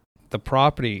that the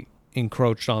property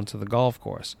encroached onto the golf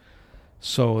course.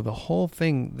 So the whole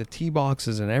thing, the tee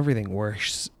boxes and everything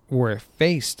were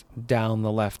faced down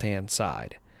the left-hand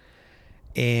side.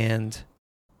 And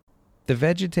the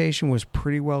vegetation was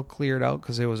pretty well cleared out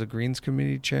because there was a greens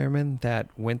committee chairman that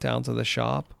went down to the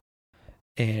shop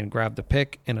and grabbed a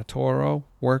pick and a Toro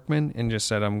workman and just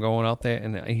said, I'm going out there.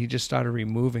 And he just started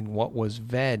removing what was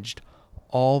vegged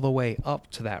all the way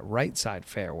up to that right side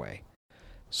fairway.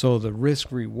 So the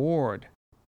risk reward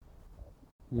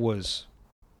was,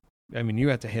 you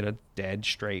had to hit a dead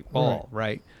straight ball,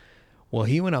 right? Well,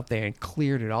 he went up there and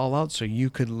cleared it all out so you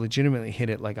could legitimately hit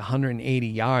it like 180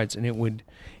 yards, and it would,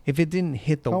 if it didn't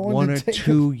hit the one or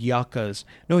two yuccas,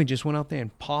 no, he just went out there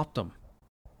and popped them.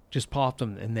 Just popped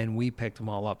them, and then we picked them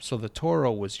all up. So the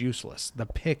Toro was useless. The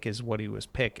pick is what he was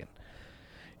picking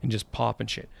and just popping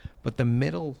shit. But the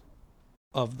middle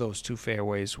of those two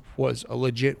fairways was a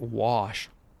legit wash,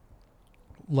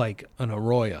 like an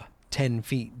Arroyo, 10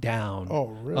 feet down. Oh,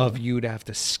 really? Of you'd have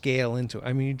to scale into.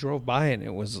 You drove by it, and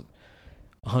it was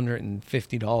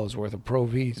 $150 worth of Pro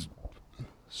Vs,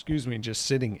 just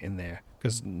sitting in there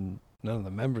because none of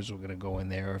the members were going to go in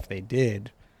there. Or if they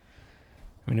did,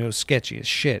 it was sketchy as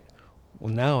shit.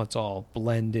 Well, now it's all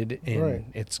blended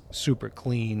and it's super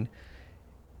clean.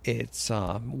 It's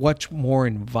much more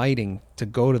inviting to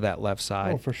go to that left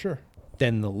side. Oh, for sure.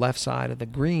 Than the left side of the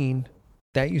green.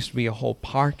 That used to be a whole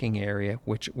parking area,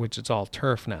 which it's all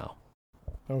turf now.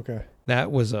 Okay.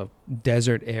 That was a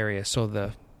desert area, so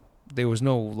there was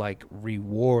no like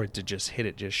reward to just hit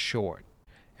it just short.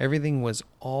 Everything was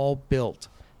all built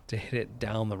to hit it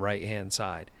down the right hand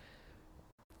side.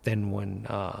 Then when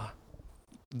I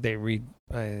think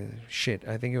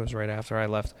it was right after I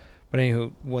left, But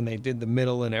anywho, when they did the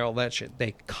middle and all that shit,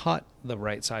 they cut the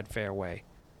right side fairway.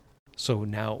 So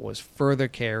now it was further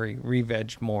carry,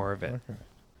 re-vegged more of it Okay.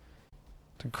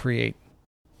 to create,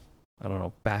 I don't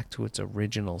know, back to its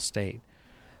original state.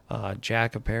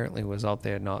 Jack apparently was out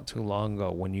there not too long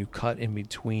ago when you cut in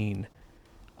between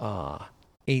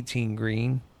 18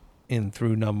 green in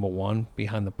through number 1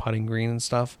 behind the putting green and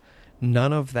stuff.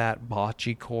 None of that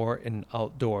bocce court and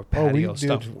outdoor patio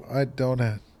stuff. I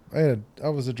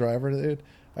was a driver, dude.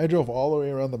 I drove all the way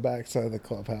around the backside of the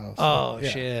clubhouse. Oh, Yeah.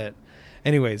 shit.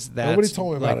 Anyways, that's Nobody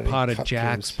told me about like any part of cut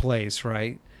Jack's throughs. place,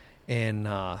 right? And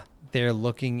they're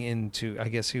looking into, I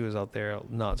guess he was out there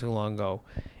not too long ago,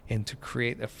 and to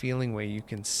create a feeling where you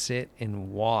can sit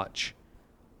and watch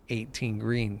 18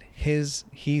 green.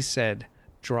 He said,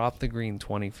 drop the green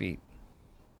 20 feet.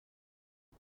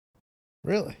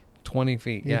 Really? 20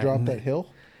 feet. You dropped that hill?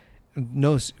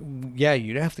 No, yeah,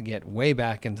 you'd have to get way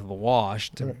back into the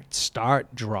wash to Right.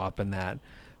 start dropping that.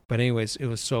 But anyways, it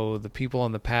was so the people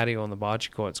on the patio and the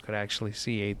bocce courts could actually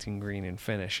see 18 green and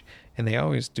finish. And they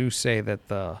always do say that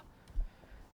the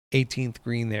 18th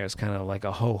green there is kind of like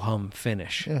a ho-hum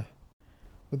finish. Yeah.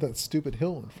 With that stupid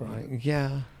hill in front of it.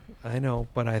 Yeah, I know,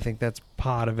 but I think that's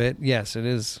part of it. Yes, it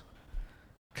is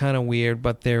kind of weird,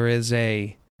 but there is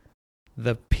the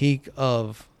peak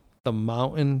of the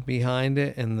mountain behind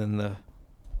it and then the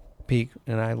peak.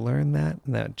 And I learned that,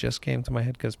 and that just came to my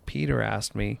head because Peter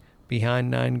asked me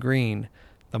behind 9 green,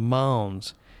 the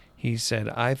mounds. He said,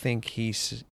 I think he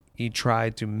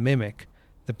tried to mimic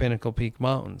the Pinnacle Peak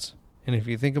Mountains. And if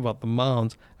you think about the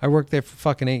mounds, I worked there for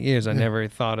fucking 8 years. I never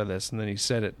thought of this. And then he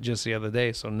said it just the other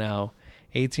day. So now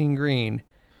 18 green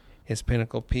is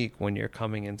Pinnacle Peak when you're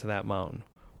coming into that mountain.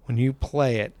 When you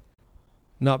play it,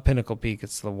 not Pinnacle Peak,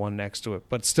 it's the one next to it.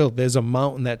 But still, there's a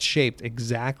mountain that's shaped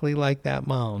exactly like that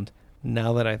mound.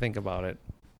 Now that I think about it,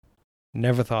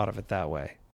 never thought of it that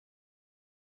way.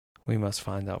 We must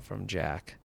find out from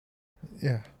Jack.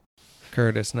 Yeah.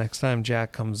 Curtis, next time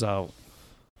Jack comes out,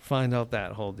 find out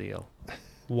that whole deal.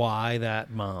 Why that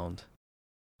mound?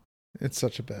 It's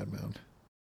such a bad mound.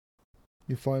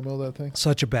 You fly mow that thing?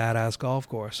 Such a badass golf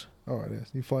course. Oh, it is.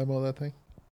 You fly mow that thing?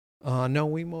 No,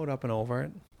 we mowed up and over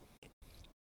it.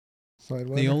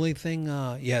 Sidewinder? The only thing,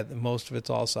 most of it's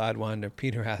all Sidewinder.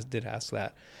 Peter did ask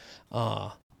that.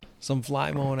 Some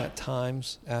fly mowing at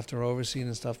times after overseeing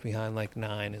and stuff behind like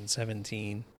 9 and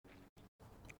 17.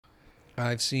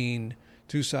 I've seen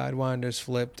 2 Sidewinders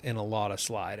flipped and a lot of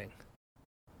sliding.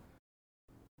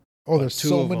 Oh, there's two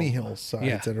so of many them. hillsides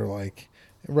Yeah. that are like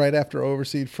right after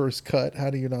overseed first cut. How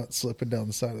do you not slip it down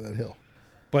the side of that hill?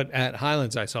 But at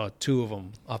Highlands, I saw 2 of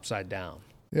them upside down.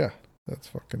 Yeah, that's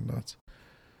fucking nuts.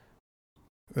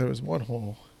 There was one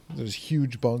hole. There's a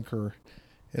huge bunker,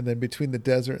 and then between the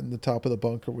desert and the top of the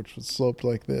bunker, which was sloped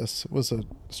like this, was a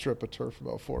strip of turf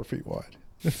about 4 feet wide.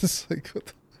 It's like,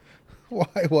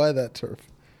 why that turf?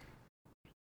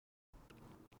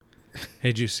 Hey,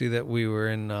 did you see that we were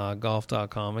in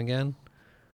golf.com again?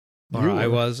 Or You I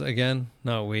were. was again.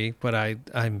 Not we, but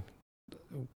I'm.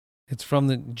 It's from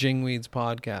the Jingweeds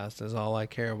podcast. Is all I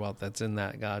care about. That's in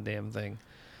that goddamn thing.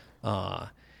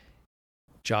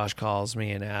 Josh calls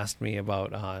me and asked me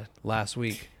about last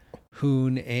week.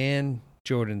 Hoon and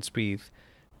Jordan Spieth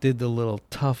did the little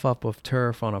tough up of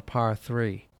turf on a par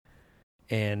 3,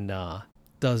 and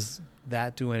does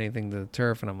that do anything to the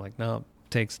turf? And I'm like, no,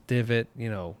 takes divot.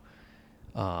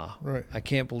 Right. I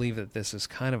can't believe that this is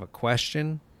kind of a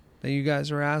question that you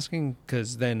guys are asking,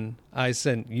 because then I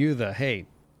sent you hey,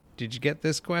 did you get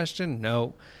this question?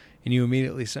 No. And you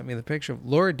immediately sent me the picture of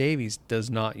Laura Davies does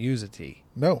not use a tee.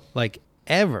 No, Like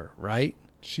ever, right?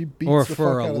 she beats Or the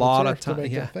for fuck a out lot of of the turf time, to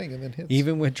make yeah. that thing and then hits.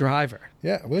 Even with driver.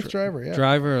 Yeah, with driver, yeah.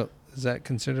 Driver, is that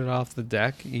considered off the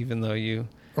deck, even though you...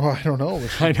 Oh, I don't know. But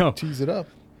she I know. tees it up.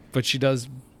 But she does,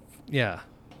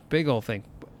 big old thing.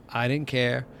 I didn't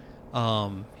care.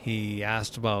 He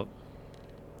asked about,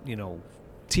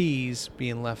 tees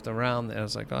being left around. And I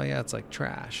was like, oh, yeah, it's like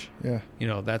trash. Yeah.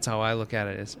 That's how I look at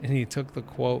it. And he took the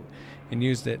quote and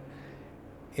used it.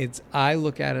 I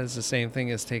look at it as the same thing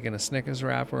as taking a Snickers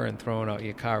wrapper and throwing out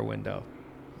your car window.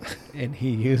 And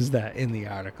he used that in the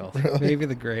article. Really? Maybe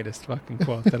the greatest fucking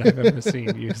quote that I've ever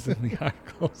seen used in the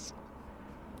articles.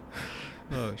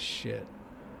 Oh, shit.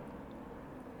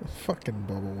 Fucking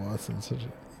Bubba Watson, such a...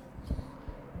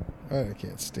 I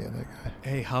can't stand that guy.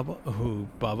 Hey, who,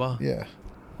 Bubba? Yeah.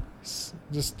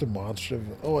 Just demonstrative.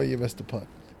 Oh, you missed a putt.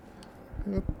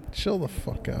 Chill the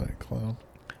fuck out, you clown.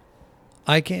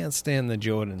 I can't stand the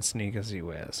Jordan sneakers he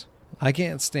wears. I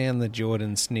can't stand the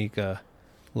Jordan sneaker,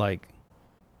 like,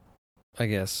 I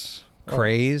guess,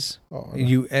 craze. Oh, I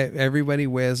know. Everybody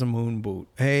wears a moon boot.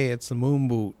 Hey, it's the moon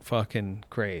boot fucking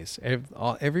craze.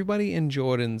 Everybody in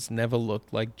Jordans never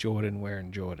looked like Jordan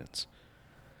wearing Jordans.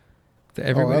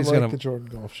 Everybody's I like gonna. the Jordan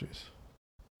golf shoes.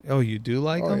 Oh, you do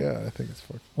like them? Yeah, I think it's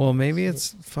fucking. Well, maybe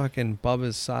it's fucking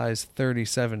Bubba's size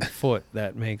 37 foot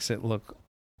that makes it look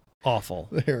awful.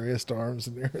 The hairiest arms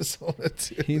in Arizona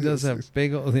too. He does have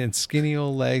big old and skinny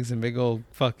old legs and big old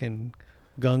fucking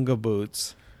Gunga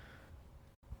boots.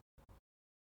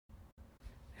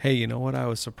 Hey, you know what I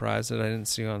was surprised that I didn't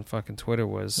see on fucking Twitter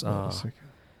was,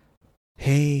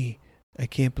 hey, I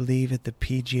can't believe at the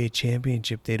PGA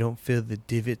Championship they don't fill the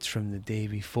divots from the day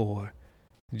before.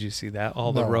 Did you see that?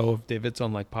 All the row of divots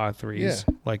on like par threes,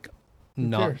 like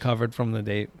not covered from the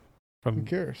date. Who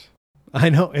cares? I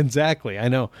know, exactly. I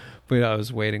know. But I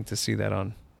was waiting to see that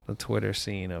on the Twitter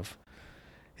scene of,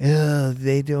 oh,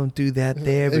 they don't do that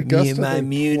there, but me and my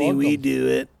Muni, we do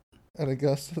it. At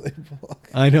Augusta, they plug.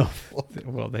 I know.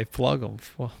 Well, they plug them.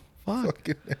 Well, fuck.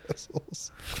 Fucking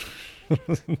assholes.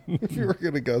 If you work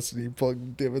at Augusta and you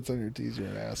plug divots on your tees, you're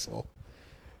an asshole.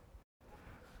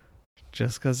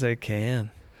 Just because they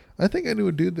can. I think I knew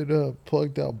a dude that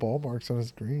plugged out ball marks on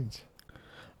his greens.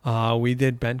 We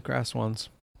did bent grass ones.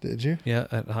 Did you? Yeah,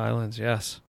 at Highlands,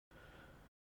 yes.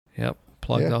 Yep,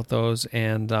 plugged out those,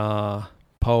 and POA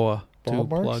Ball too,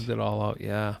 marks? plugged it all out,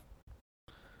 yeah.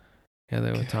 Yeah,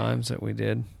 there were times that we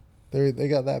did. They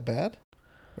got that bad?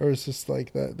 Or it's just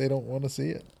like that they don't want to see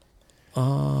it?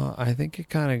 I think it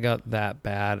kind of got that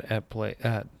bad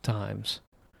at times.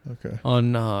 Okay.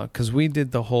 On because we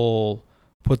did the whole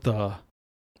put the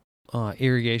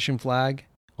irrigation flag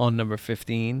on number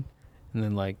 15 and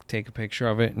then like take a picture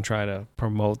of it and try to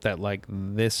promote that like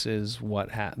this is what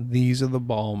these are the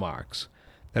ball marks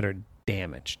that are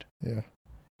damaged. Yeah.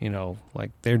 You know,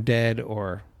 like they're dead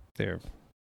or they're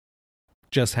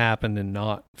just happened and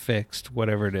not fixed,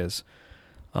 whatever it is.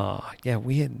 Yeah,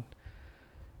 we had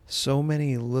so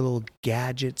many little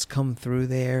gadgets come through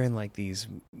there and like these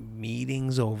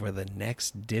meetings over the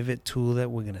next divot tool that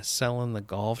we're going to sell in the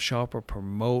golf shop or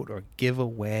promote or give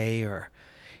away, or,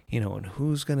 you know, and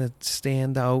who's going to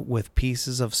stand out with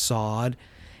pieces of sod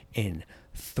and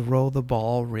throw the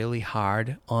ball really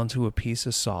hard onto a piece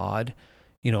of sod,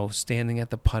 you know, standing at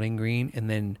the putting green, and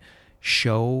then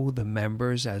show the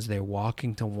members as they're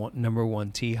walking to number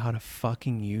 1 tee how to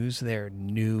fucking use their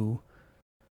new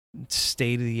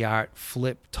state-of-the-art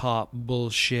flip-top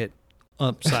bullshit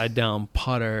upside-down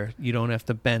putter. You don't have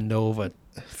to bend over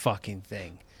fucking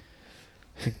thing.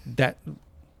 That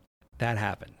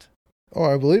happened. Oh,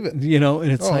 I believe it. You know,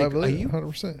 and it's I like, believe are you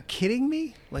 100%. kidding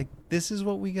me? Like, this is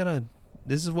what we gotta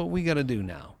do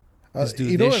now. Let's do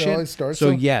you this know what shit. it always starts?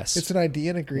 So with? yes, It's an idea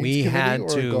in a greens we committee had or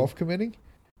to- a golf committee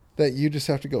that you just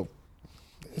have to go,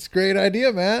 it's a great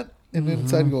idea, Matt. And then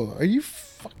inside you go, are you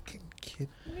fucking kidding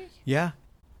me? yeah.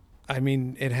 I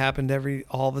mean, it happened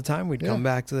all the time. We'd come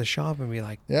back to the shop and be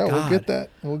like, Yeah, God, we'll get that.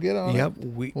 We'll get on Yep,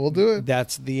 it. We'll do it.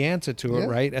 That's the answer to it, Yeah.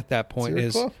 right? At that point It's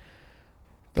is, your club.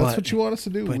 That's but- what you want us to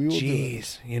do. but We will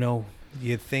geez, you know,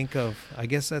 you think of, I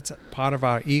guess that's part of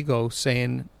our ego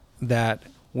saying that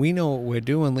we know what we're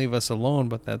doing, leave us alone,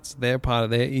 but that's their part of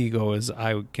their ego is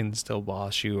I can still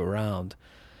boss you around.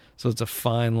 So it's a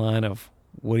fine line of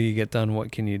what do you get done,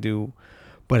 what can you do?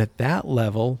 But at that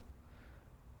level,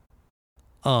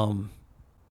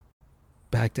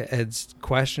 back to Ed's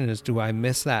question is, do I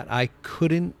miss that? I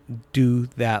couldn't do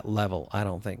that level, I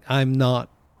don't think. I'm not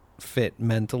fit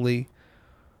mentally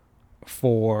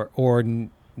nor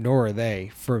are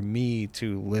they, for me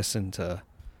to listen to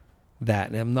that.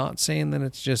 And I'm not saying that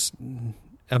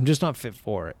I'm just not fit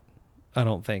for it. I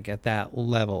don't think at that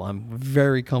level. I'm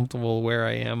very comfortable where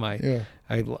I am.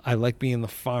 I like being the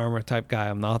farmer type guy.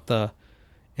 I'm not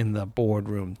in the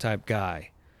boardroom type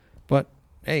guy. But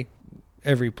hey,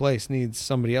 every place needs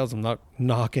somebody else. I'm not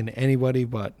knocking anybody,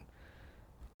 but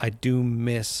I do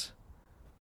miss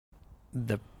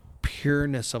the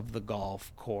pureness of the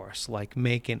golf course, like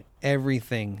making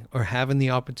everything or having the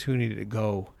opportunity to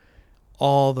go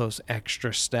all those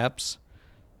extra steps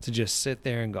to just sit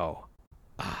there and go,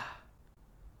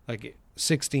 like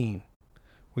 16.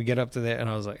 We get up to there and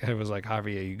it was like,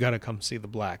 Javier, you got to come see the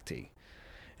black tee.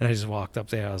 And I just walked up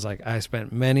there. I was like, I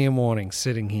spent many a morning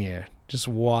sitting here just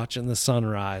watching the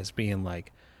sunrise being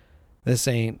like, this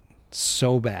ain't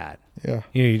so bad. Yeah.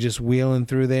 You know, you're just wheeling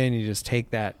through there and you just take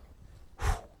that.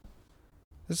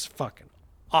 This is fucking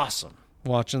awesome.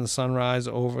 Watching the sunrise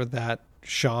over that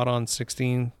shot on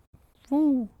 16.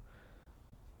 Woo.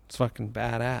 It's fucking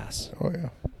badass. Oh, yeah.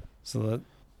 So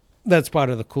that's part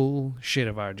of the cool shit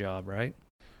of our job, right?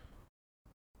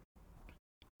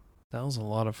 That was a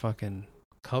lot of fucking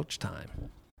couch time.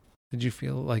 Did you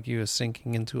feel like you were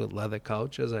sinking into a leather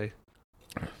couch as I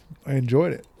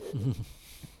enjoyed it.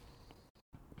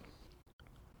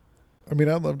 I mean,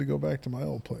 I'd love to go back to my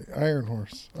old place, Iron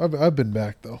Horse. I've been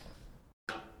back though.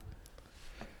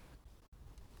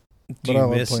 Do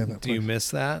you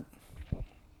miss that?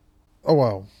 Oh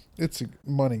wow, it's a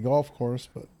money golf course,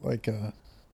 but like I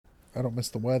don't miss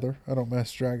the weather. I don't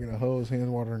miss dragging a hose,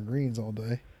 hand watering greens all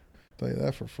day. Tell you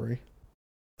that for free.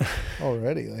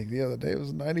 Already, like the other day, it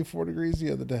was 94 degrees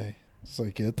the other day. It's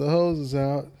like get the hoses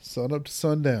out, sun up to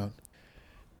sundown.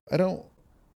 I don't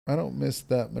miss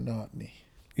that monotony.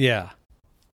 Yeah.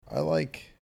 I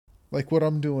like what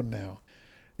I'm doing now,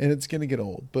 and it's gonna get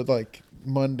old. But like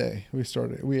Monday, we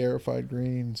aerified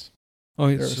greens.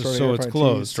 Oh, so it's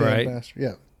closed, right? Sandmaster.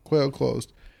 Yeah, quail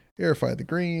closed. Aerified the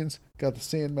greens. Got the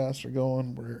Sandmaster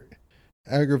going. We're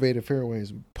aggravated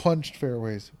fairways. We punched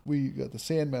fairways. We got the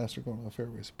Sandmaster going on the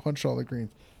fairways. Punched all the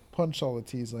greens. Punched all the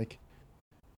tees. Like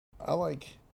I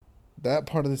like that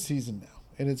part of the season now,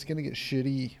 and it's gonna get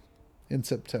shitty in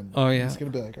September. Oh yeah, it's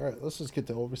gonna be like, all right, let's just get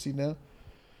to overseed now.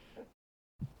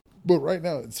 But right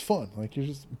now it's fun. Like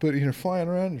you're flying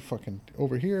around. You're fucking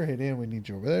over here. Hey Dan, we need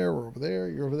you over there. We're over there.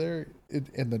 You're over there.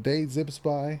 And the day zips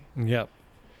by. Yep.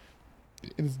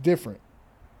 And it's different.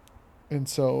 And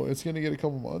so it's gonna get a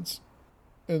couple months,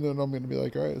 and then I'm gonna be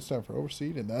like, all right, it's time for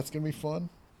overseed, and that's gonna be fun.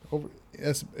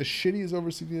 As shitty as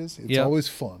overseed is, it's always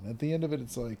fun. At the end of it,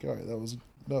 it's like, all right, that was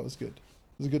good.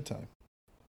 It was a good time.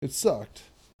 It sucked,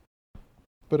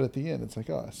 but at the end, it's like,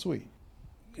 oh, sweet.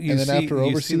 After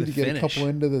overseed, you get a couple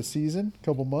into the season,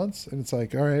 couple months, and it's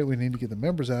like, all right, we need to get the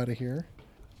members out of here,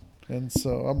 and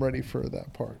so I'm ready for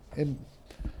that part. And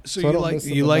so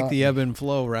you like the ebb and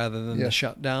flow rather than the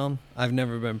shutdown. I've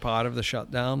never been part of the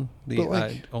shutdown.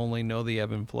 I only know the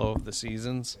ebb and flow of the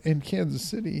seasons. In Kansas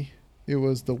City, it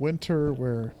was the winter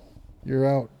where you're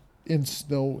out in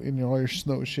snow, in all your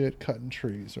snow shit, cutting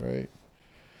trees, right?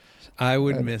 I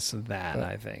would miss that.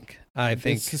 I think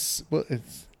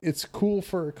it's cool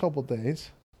for a couple days,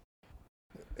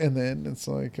 and then it's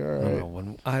like, all right.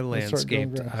 When I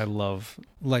landscaped,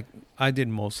 I did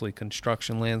mostly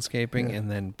construction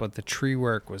landscaping, but the tree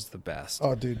work was the best.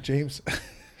 Oh, dude, James.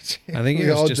 I think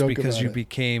it was just because you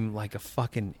became like a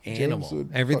fucking animal.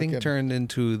 Everything turned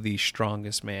into the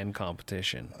strongest man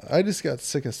competition. I just got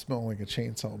sick of smelling like a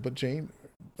chainsaw. But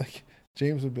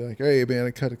James would be like, "Hey, man,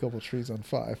 I cut a couple trees on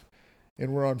 5,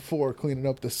 and we're on 4 cleaning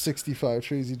up the 65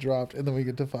 trees he dropped, and then we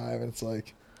get to 5, and it's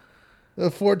like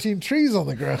 14 trees on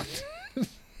the ground."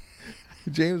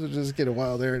 James would just get a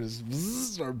wild air and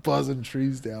just start buzzing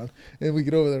trees down, and we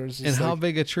get over there. And how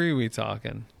big a tree we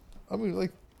talking? I mean,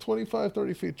 like 25,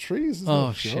 30 feet trees.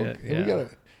 Oh, shit. Yeah. And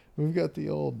we've got the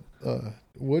old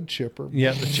wood chipper.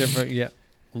 Yeah, the chipper. Yeah.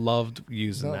 Loved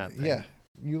using that thing. Yeah.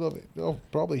 You love it. Oh,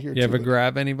 probably here too. You ever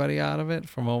grab anybody out of it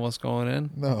from almost going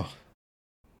in? No.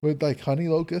 With like honey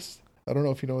locust. I don't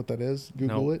know if you know what that is.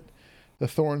 Google it. The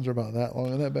thorns are about that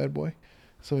long on that bad boy.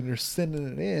 So when you're sending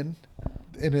it in,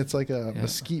 and it's like a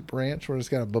mesquite branch where it's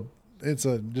got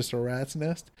just a rat's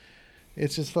nest.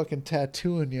 It's just fucking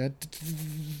tattooing you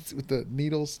with the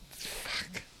needles.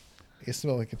 Fuck. You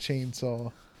smell like a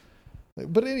chainsaw.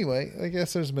 But anyway, I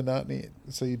guess there's monotony.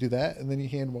 So you do that, and then you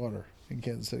hand water in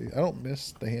Kansas City. I don't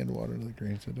miss the hand water in the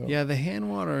greens. I don't. Yeah, the hand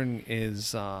watering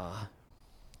is... Your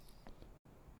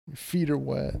feet are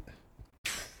wet.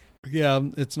 Yeah,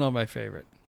 it's not my favorite.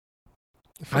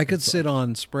 I could sit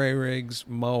on spray rigs,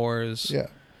 mowers. Yeah,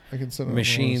 I can sit on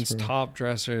machines, top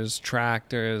dressers,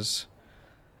 tractors.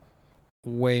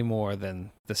 Way more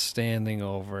than the standing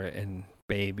over it and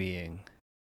babying.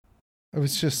 It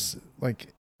was just like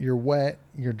you're wet,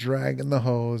 you're dragging the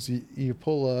hose, you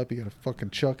pull up, you gotta fucking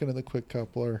chuck into the quick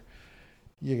coupler,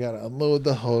 you gotta unload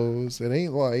the hose, it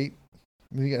ain't light,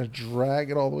 and you gotta drag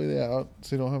it all the way out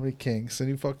so you don't have any kinks, and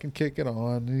you fucking kick it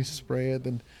on, and you spray it,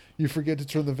 then you forget to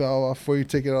turn the valve off before you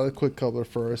take it out of the quick coupler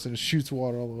first, and it shoots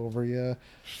water all over you.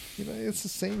 You know, it's the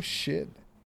same shit.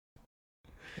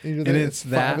 And it's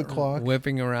that 5 o'clock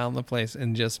whipping around the place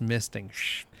and just misting.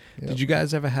 Yep. Did you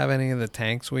guys ever have any of the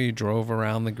tanks where you drove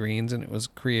around the greens and it was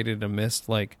created a mist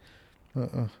like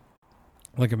a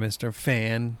Mr.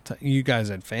 Fan? You guys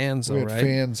had fans though, right?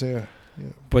 Fans, yeah.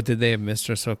 But did they have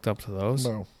misters hooked up to those?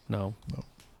 No.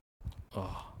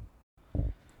 Oh,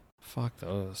 fuck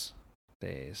those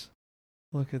days.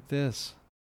 Look at this.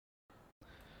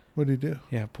 What did he do?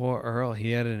 Yeah, poor Earl.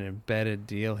 He had an embedded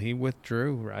deal. He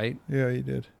withdrew, right? Yeah, he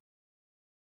did.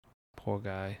 Poor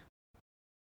guy.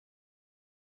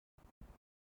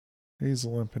 He's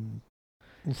limping.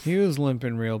 He was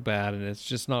limping real bad, and it's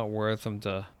just not worth him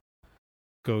to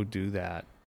go do that.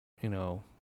 You know,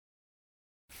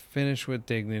 finish with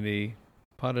dignity,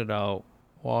 put it out,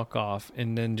 walk off,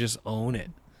 and then just own it.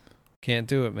 Can't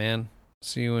do it, man.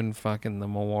 See you in fucking the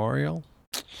Memorial?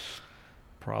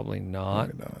 Probably not.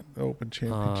 Probably not. Open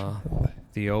Championship. Probably.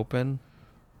 The Open.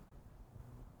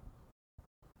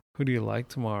 Who do you like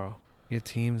tomorrow? Your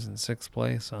team's in 6th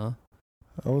place, huh?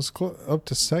 I was up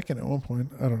to 2nd at one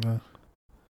point. I don't know.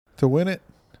 To win it,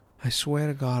 I swear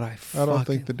to God, I don't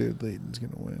think the dude leading's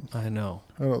gonna win. I know.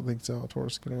 I don't think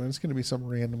Zalatoris is gonna win. It's gonna be some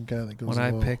random guy that goes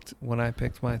When I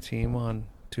picked my team on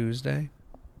Tuesday,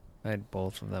 I had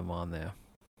both of them on there.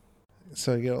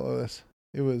 So you get all of this.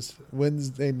 It was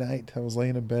Wednesday night. I was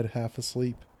laying in bed half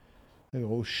asleep. I go,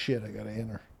 oh shit, I gotta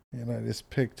enter. And I just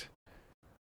picked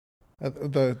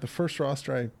the first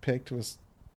roster I picked was,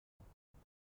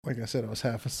 like I said, I was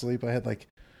half asleep. I had like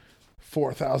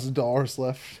 $4,000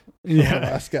 left from the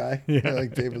last guy. Yeah.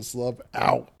 Like David Slub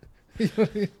out.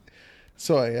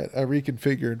 So I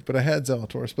reconfigured, but I had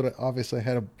Zalatoris, but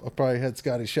I probably had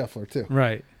Scotty Scheffler too.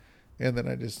 Right. And then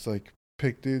I just like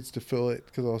picked dudes to fill it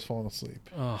because I was falling asleep.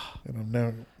 Oh.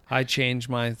 And I changed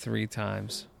mine 3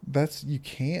 times. You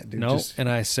can't, dude. Nope. And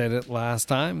I said it last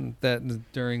time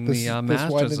that during the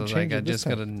Masters, I was like, I just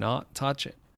got to not touch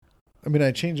it. I mean,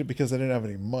 I changed it because I didn't have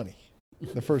any money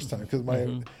the first time. Because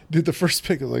the first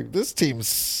pick was like, this team's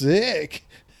sick.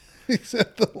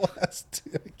 Except the last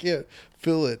two, I can't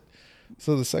fill it.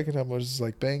 So the second time I was just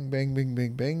like, bang, bang, bang,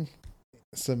 bang, bang.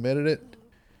 Submitted it.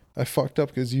 I fucked up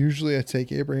because usually I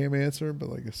take Abraham Answer, but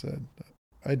like I said,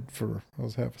 I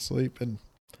was half asleep and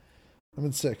I'm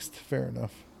in 6th. Fair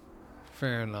enough.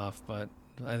 Fair enough, but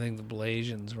I think the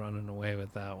Blasian's running away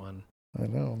with that one. I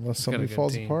know, unless somebody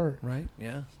falls apart. Right,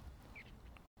 yeah.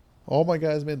 All my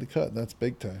guys made the cut, and that's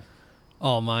big time.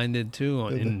 All mine did too.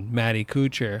 And Matty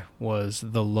Kuchar was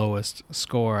the lowest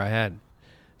score I had.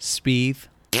 Spieth,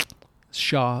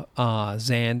 Shaw,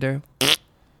 Xander,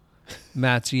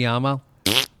 Matsuyama.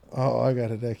 Oh, I got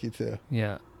Hideki too.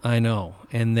 Yeah, I know.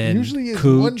 And then usually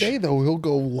one day though he'll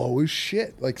go low as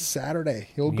shit. Like Saturday,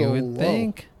 he'll go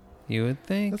low. You would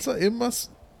think. That's it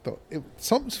must.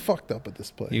 Something's fucked up at this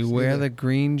place. You wear the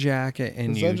green jacket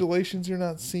and the undulations you're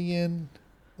not seeing,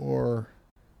 or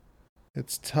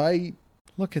it's tight.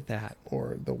 Look at that.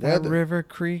 Or the that weather. River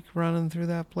Creek running through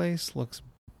that place looks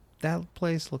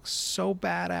so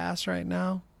badass right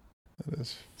now. It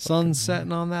is. Sun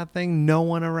setting on that thing. No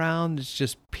one around. It's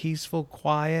just peaceful,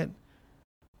 quiet.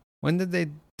 When did they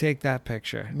take that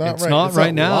picture? It's not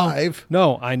right now. Live.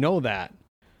 No, I know that.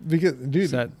 Because, dude,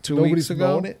 is that 2 weeks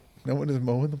ago? Mowing it. No one is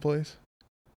mowing the place.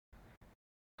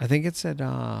 I think it said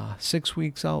 6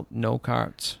 weeks out, no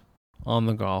carts on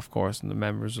the golf course, and the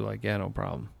members were like, "Yeah, no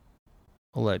problem."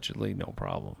 Allegedly, no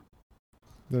problem.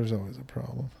 There's always a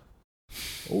problem.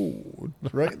 Oh,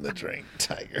 right in the drink,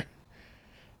 Tiger.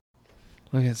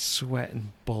 Look at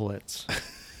sweating bullets,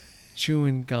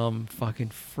 chewing gum, fucking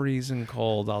freezing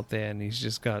cold out there, and he's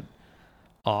just got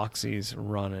oxys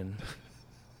running.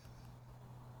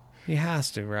 He has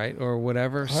to, right? Or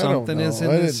whatever. Something is in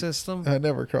the system. That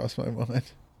never crossed my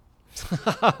mind.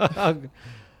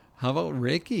 How about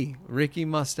Ricky? Ricky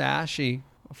Mustache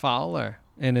Fowler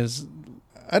and his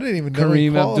I didn't even know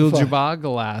Kareem Abdul-Jabbar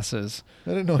glasses. I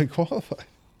didn't know he qualified.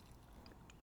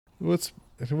 What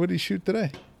did he shoot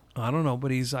today? I don't know,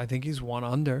 but I think he's 1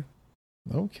 under.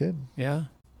 No kidding. Yeah.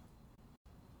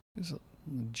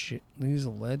 He's a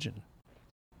legend.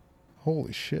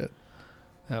 Holy shit.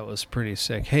 That was pretty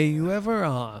sick. Hey, you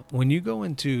ever, when you go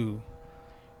into,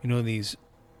 these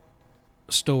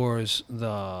stores,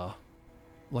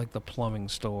 like the plumbing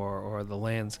store or the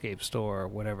landscape store or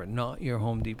whatever, not your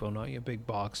Home Depot, not your big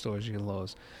box stores, your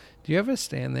Lowe's, do you ever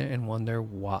stand there and wonder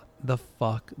what the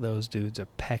fuck those dudes are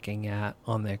pecking at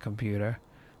on their computer?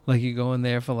 Like you go in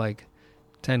there for like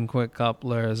 10 quick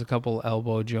couplers, a couple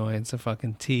elbow joints, a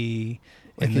fucking tee,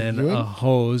 and then a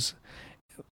hose.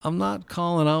 I'm not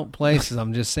calling out places.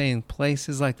 I'm just saying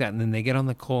places like that. And then they get on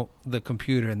the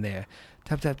computer and they're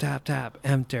tap, tap, tap, tap,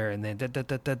 enter, and then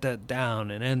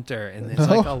down and enter. And it's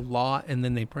like a lot. And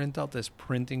then they print out this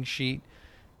printing sheet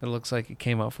that looks like it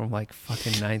came out from like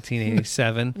fucking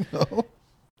 1987.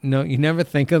 No, you never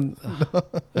think of...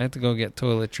 I had to go get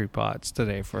toiletry pots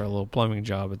today for a little plumbing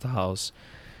job at the house.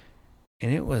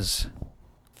 And it was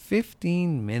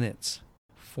 15 minutes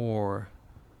for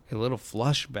a little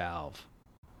flush valve.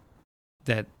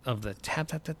 That of the tap,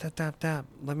 tap, tap, tap, tap, tap.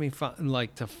 Let me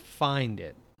to find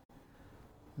it.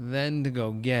 Then to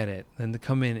go get it. Then to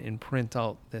come in and print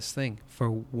out this thing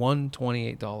for one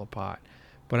 $28 pot.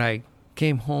 But I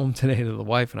came home today to the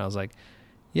wife and I was like,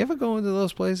 you ever go into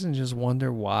those places and just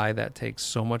wonder why that takes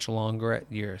so much longer at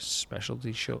your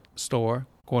specialty store,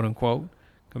 quote unquote,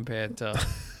 compared to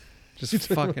Just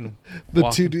fucking The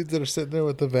walking. two dudes that are sitting there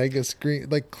with the Vegas green,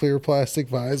 like clear plastic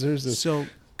visors. So,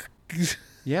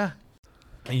 yeah.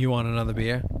 You want another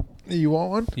beer? You want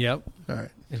one? Yep. All right.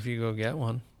 If you go get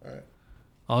one, All right.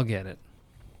 I'll get it.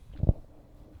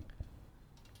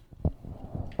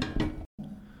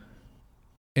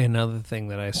 Another thing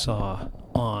that I saw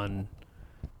on,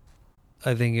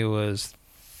 I think it was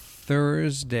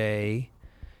Thursday,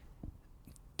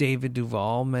 David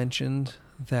Duval mentioned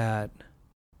that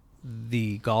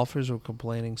the golfers were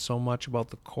complaining so much about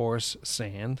the coarse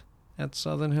sand at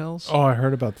Southern Hills. Oh, I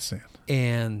heard about the sand.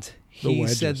 And The he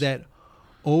said wedges. that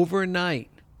overnight,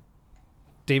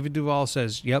 David Duval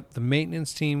says, yep, the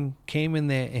maintenance team came in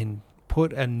there and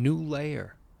put a new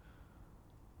layer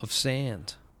of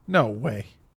sand. No way.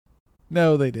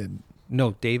 No, they didn't.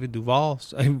 No, David Duval.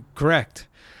 I'm correct.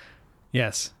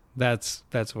 Yes, that's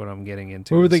what I'm getting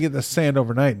into. Where would they get the sand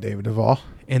overnight, David Duvall?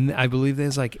 And I believe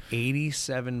there's like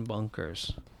 87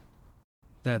 bunkers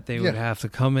that they would Yeah. have to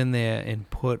come in there and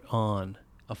put on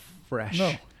a fresh.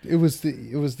 No, it was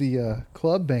the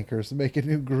club bankers making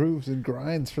new grooves and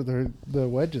grinds for the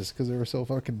wedges because they were so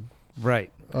fucking.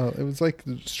 Right. It was like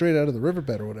straight out of the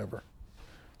riverbed or whatever.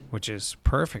 Which is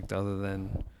perfect, other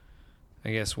than,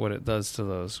 I guess, what it does to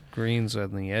those greens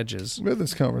on the edges. We had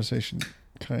this conversation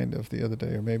kind of the other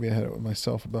day, or maybe I had it with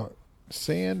myself about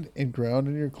sand and ground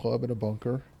in your club in a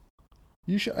bunker.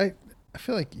 You should. I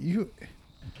feel like you.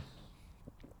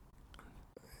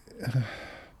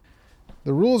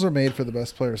 The rules are made for the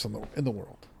best players in the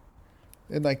world,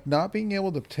 and like not being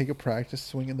able to take a practice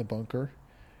swing in the bunker,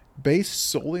 based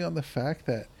solely on the fact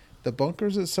that the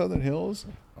bunkers at Southern Hills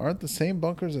aren't the same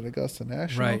bunkers at Augusta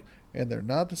National, Right. and they're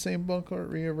not the same bunker at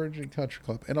Rio Verde Country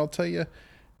Club. And I'll tell you,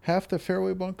 half the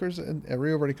fairway bunkers at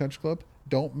Rio Verde Country Club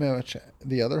don't match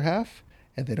the other half,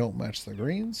 and they don't match the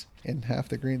greens, and half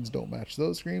the greens don't match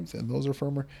those greens, and those are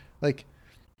firmer. Like,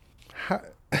 how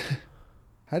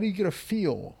do you get a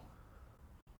feel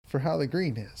for how the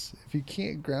green is if you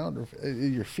can't ground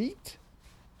your feet?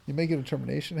 You make a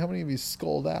determination. How many of you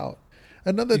sculled out?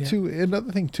 Another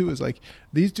thing too is like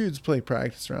these dudes play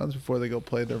practice rounds before they go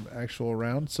play their actual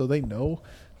round, so they know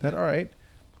that all right,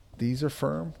 these are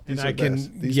firm. And These I are can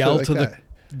best. These yell play to like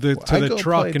the that. I go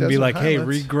truck play and be Desert like, hey,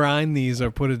 Highlands. regrind these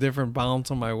or put a different bounce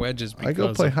on my wedges. I go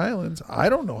because play of- Highlands. I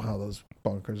don't know how those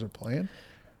bunkers are playing.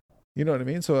 You know what I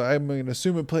mean? So I'm going to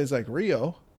assume it plays like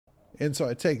Rio, and so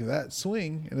I take that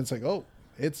swing, and it's like, oh,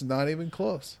 it's not even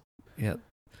close. Yeah.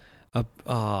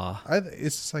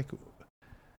 It's just like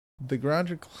the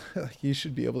grounder. You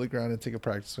should be able to ground and take a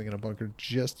practice swing in a bunker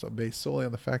just based solely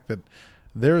on the fact that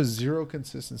there is zero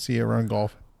consistency around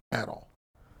golf at all,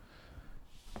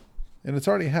 and it's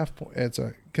already half point. It's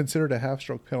considered a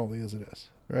half-stroke penalty as it is,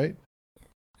 right?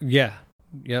 Yeah.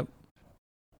 Yep.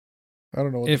 I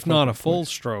don't know. What If the not a fucking full point-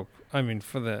 stroke. I mean,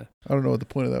 for the. I don't know what the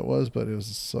point of that was, but it was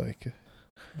just like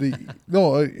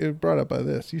no. It brought up by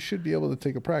this. You should be able to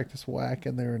take a practice whack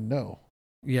in there and know.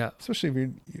 Yeah. Especially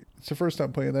if it's the first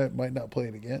time playing that, might not play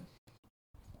it again.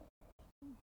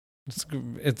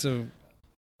 It's a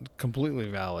completely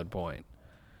valid point.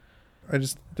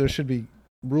 There should be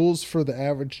rules for the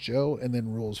average Joe and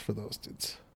then rules for those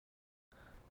dudes.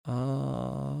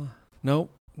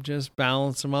 Nope. Just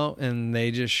balance them out and they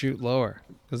just shoot lower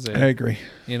because I they, agree.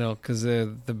 because they're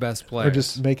the best players. Or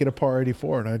just make it a par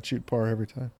 84 and I'd shoot par every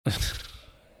time.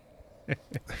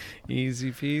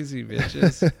 Easy peasy,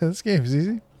 bitches. This game's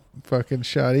easy. Fucking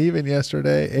shot even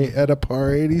yesterday at a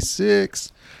par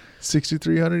 86,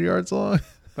 6,300 yards long.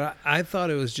 But I thought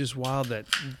it was just wild that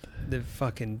the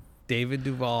fucking David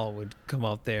Duval would come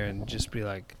out there and just be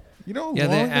like, You know, yeah,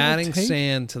 they're adding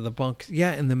sand to the bunk.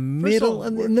 Yeah, in the middle,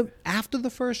 all, after the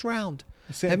first round.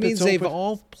 Sand That means pit's they've open.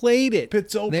 all played it.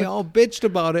 Pit's open. They all bitched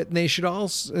about it, and they should all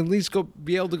at least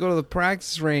be able to go to the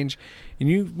practice range. And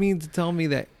you mean to tell me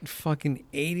that fucking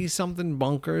 80-something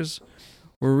bunkers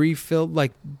were refilled?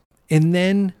 And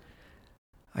then,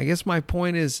 I guess my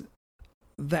point is,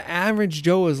 the average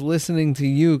Joe is listening to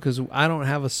you because I don't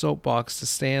have a soapbox to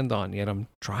stand on yet. I'm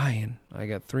trying. I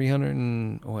got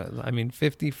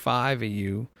 55 of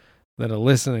you that are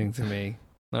listening to me.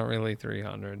 Not really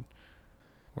 300.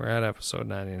 We're at episode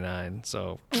 99,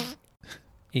 so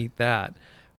eat that.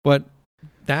 But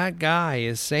that guy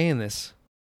is saying this.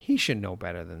 He should know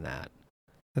better than that.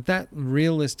 That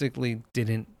realistically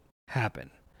didn't happen.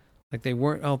 Like, they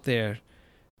weren't out there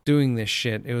doing this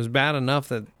shit. It was bad enough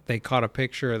that they caught a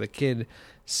picture of the kid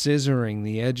scissoring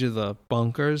the edge of the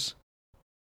bunkers,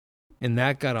 and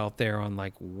that got out there on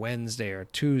like Wednesday or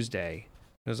Tuesday.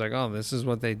 It was like, oh, this is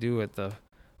what they do at the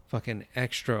fucking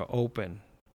extra open.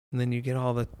 And then you get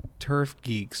all the turf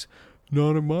geeks,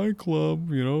 not in my club,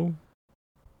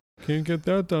 Can't get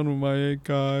that done with my 8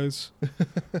 guys.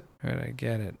 Right, I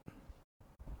get it.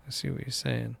 I see what you're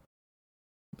saying.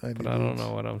 90 But I don't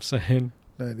know what I'm saying.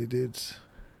 90 dudes.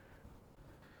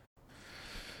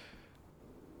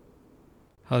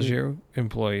 How's your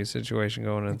employee situation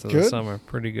going into the Good. summer?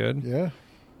 Pretty good? Yeah.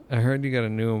 I heard you got a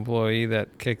new employee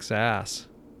that kicks ass.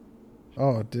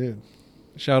 Oh, dude.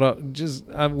 Shout out. Just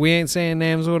we ain't saying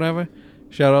names or whatever.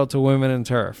 Shout out to Women in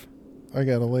Turf. I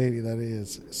got a lady that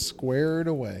is squared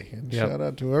away. And Yep. shout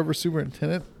out to whoever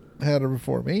superintendent had her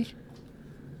before me.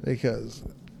 Because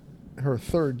her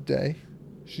third day,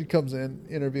 she comes in,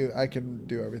 interview. I can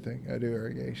do everything. I do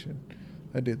irrigation.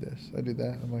 I do this. I do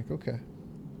that. I'm like, okay.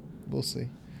 We'll see.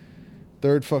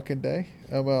 Third fucking day,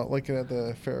 I'm out looking at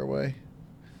the fairway.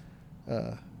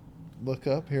 Look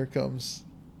up. Here comes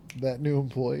that new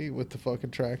employee with the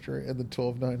fucking tractor and the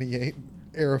 1298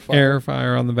 Air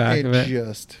fire on the back and of it.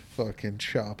 just fucking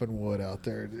chopping wood out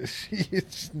there.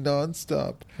 It's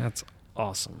nonstop. That's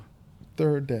awesome.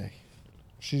 Third day,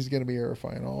 she's gonna be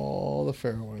airifying all the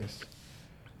fairways,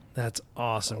 That's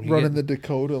awesome. You running get- the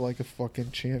Dakota like a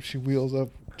fucking champ. She wheels up.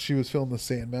 She was filming the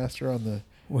Sandmaster on the.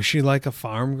 Was she like a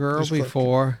farm girl Just fucking-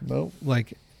 before, Nope,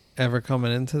 like, ever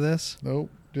coming into this? nope.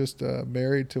 Just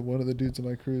married to one of the dudes in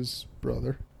my crew's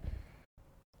brother.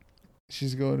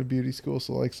 She's going to beauty school,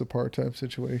 so likes a part-time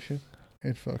situation,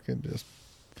 and fucking just.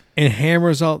 And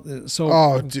hammers out. So,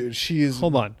 Oh, dude, she is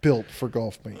hold on. built for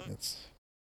golf maintenance.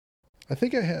 I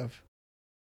think I have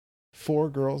 4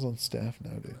 girls on staff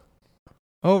now, dude.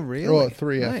 Oh, really? Oh,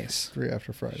 3 Nice. after 3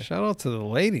 after Friday. Shout out to the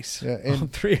ladies. Yeah,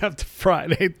 and 3 after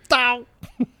Friday. Down.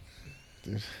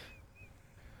 dude.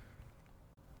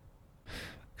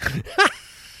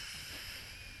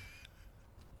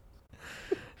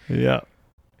 Yeah.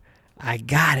 I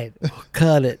got it. I'll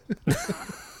cut it.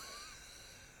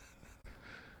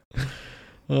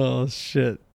 Oh,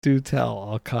 shit. Do tell.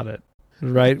 I'll cut it.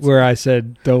 Right where I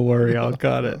said, don't worry, I'll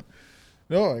cut it.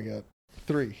 No, I got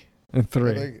 3. And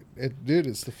 3. Dude,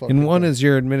 it's the fucking. And one best. is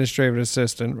your administrative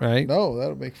assistant, right? No,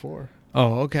 that'll make 4.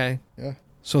 Oh, okay. Yeah.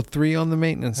 So 3 on the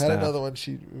maintenance Had staff. another one.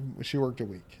 She worked a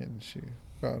week and she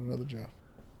found another job.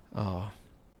 Oh,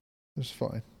 It's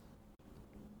fine.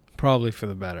 probably for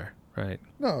the better, right?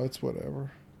 No, it's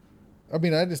whatever. I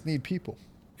mean, I just need people.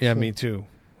 Yeah, So- me too.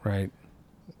 Right.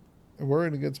 We're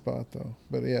in a good spot though.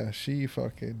 But yeah, she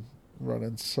fucking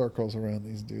running circles around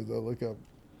these dudes. I look up.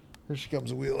 Here she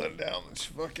comes wheeling down. And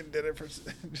she fucking did it for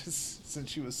just since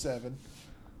she was 7.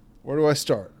 Where do I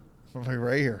start? I'm like,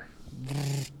 right here.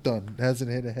 Done.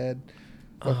 Hasn't hit a head.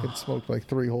 Fucking smoked like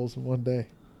 3 holes in one day.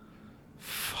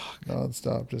 Fuck.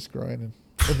 Non-stop, just grinding.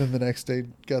 And then the next day,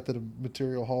 got the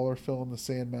material hauler filling the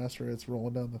Sandmaster. It's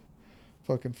rolling down the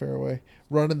fucking fairway.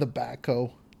 Running the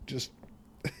backhoe. Just,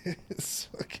 it's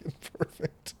fucking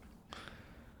perfect.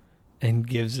 And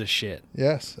gives a shit.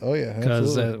 Yes. Oh, yeah.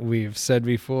 Because Absolutely. we've said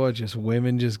before, just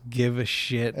women just give a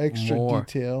shit Extra more.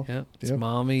 detail. Yep. It's Yep.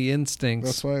 mommy instincts.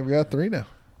 That's why we got 3 now.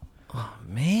 Oh,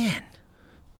 man.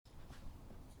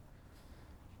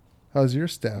 How's your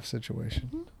staff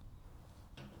situation?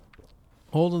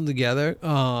 Hold them together.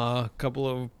 A couple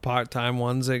of part-time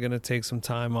ones. They're going to take some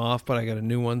time off, but I got a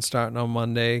new one starting on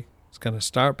Monday. It's going to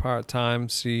start part-time,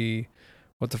 see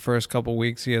what the first couple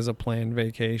weeks he has a planned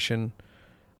vacation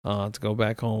to go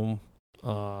back home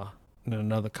in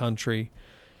another country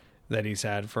that he's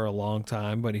had for a long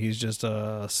time, but he's just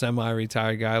a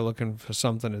semi-retired guy looking for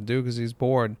something to do because he's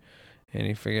bored. And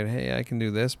he figured, hey, I can do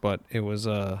this, but it was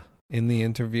in the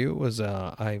interview, it was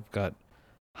I've got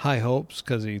high hopes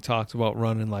because he talked about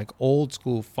running like old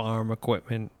school farm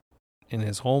equipment in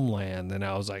his homeland. And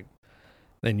I was like,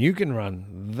 then you can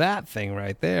run that thing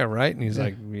right there, right? And he's Yeah.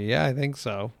 like, yeah, I think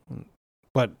so.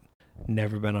 But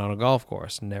never been on a golf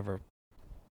course, never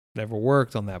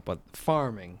worked on that. But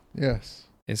farming Yes.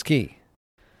 is key.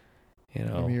 You I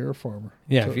know, mean, you're a farmer.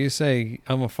 yeah, So- if you say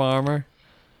I'm a farmer,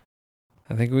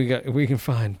 I think we can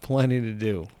find plenty to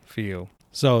do for you.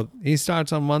 So he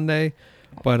starts on Monday,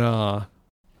 but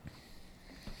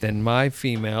then my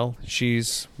female,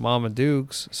 she's Mama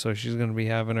Dukes, so she's gonna be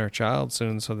having her child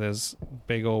soon. So there's a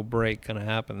big old break gonna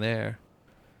happen there.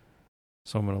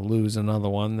 So I'm gonna lose another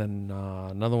one. Then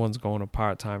another one's going to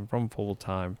part time from full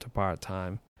time to part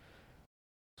time.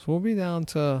 So we'll be down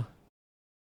to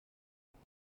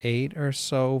 8 or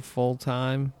so full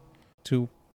time, two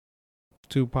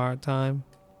part time,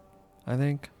 I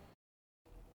think.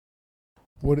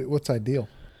 What's ideal?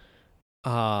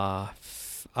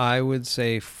 I would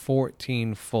say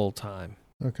 14 full time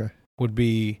Okay. would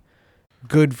be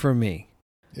good for me.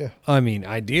 Yeah. I mean,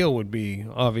 ideal would be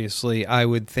obviously I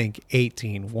would think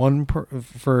 18.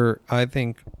 I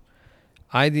think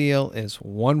Ideal is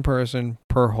one person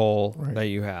per hole Right. that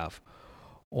you have.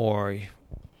 Or,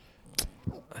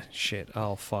 shit,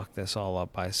 I'll fuck this all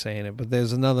up by saying it. But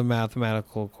there's another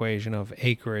mathematical equation of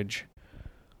acreage.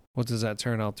 What does that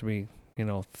turn out to be?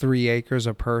 3 acres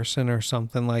a person or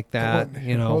something like that.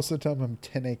 Most of the time I'm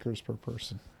 10 acres per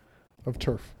person of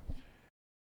turf.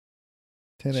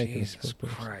 10 acres Jesus per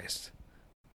person. Christ.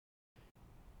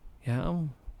 Yeah,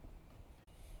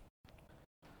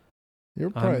 You're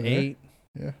I'm probably there. 8.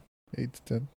 Yeah, 8 to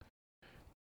 10.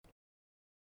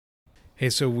 Hey,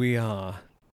 so we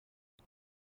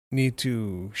need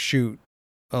to shoot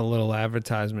a little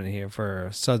advertisement here for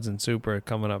Suds and Super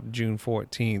coming up June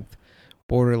 14th.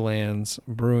 Borderlands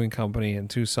Brewing Company in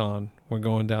Tucson. We're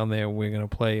going down there. We're going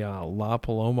to play La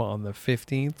Paloma on the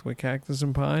 15th with Cactus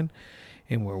and Pine.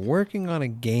 And we're working on a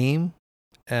game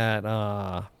at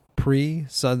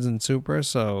pre-Suds and Super.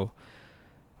 So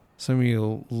some of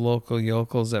you local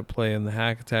yokels that play in the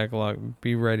Hack Attack a lot,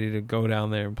 be ready to go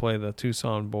down there and play the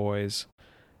Tucson boys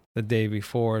the day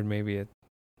before. And maybe I'm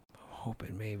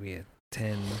hoping maybe at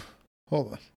 10.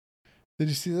 Hold on. Did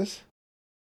you see this?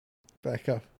 Back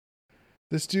up.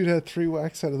 This dude had 3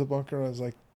 whacks out of the bunker. And I was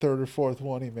like, 3rd or 4th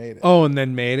one, he made it. Oh, and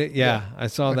then made it? Yeah, Yeah. I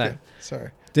saw Okay, that. Sorry.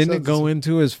 Didn't So it go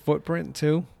into his footprint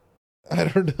too? I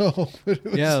don't know. But it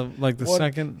was Yeah, like the one-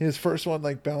 second. His first one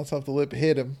like bounced off the lip,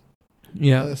 hit him.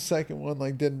 Yeah. The second one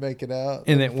like didn't make it out.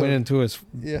 And The it went third- into his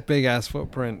Yeah. big ass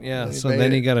footprint. Yeah. And he So made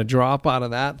then he it. got a drop out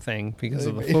of that thing because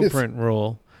And of he the made it. footprint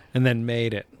rule and then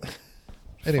made it.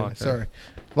 Anyway, Fucker. sorry.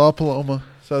 La Paloma.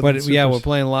 Southern But yeah, we're Supers.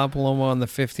 playing La Paloma on the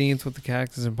 15th with the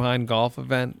Cactus and Pine golf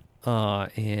event.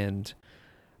 And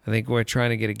I think we're trying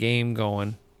to get a game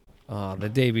going the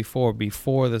day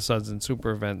before the Suds and Super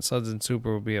event. Suds and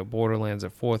Super will be at Borderlands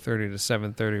at 4:30 to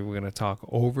 7:30. We're going to talk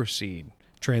Overseed.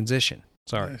 Transition.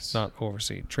 Sorry, Nice. not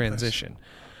Overseed. Transition.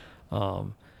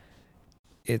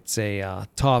 It's a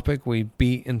topic we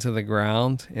beat into the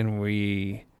ground, and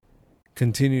we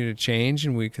continue to change,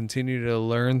 and we continue to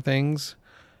learn things.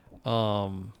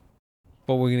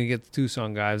 But we're going to get the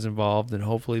Tucson guys involved, and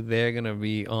hopefully they're going to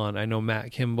be on. I know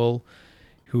Matt Kimball,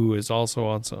 who is also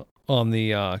on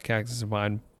the Cactus and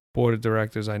Pine board of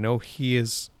directors. I know he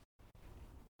is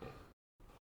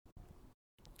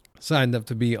signed up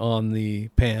to be on the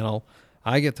panel.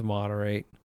 I get to moderate,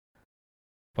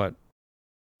 but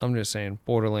I'm just saying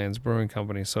Borderlands Brewing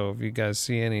Company. So if you guys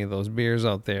see any of those beers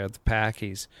out there at the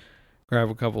Packies, grab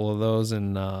a couple of those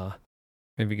and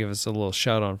maybe give us a little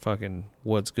shout on fucking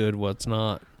what's good, what's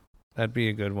not. That'd be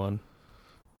a good one.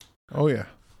 Oh yeah.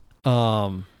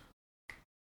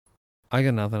 I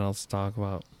got nothing else to talk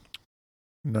about.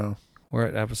 No. We're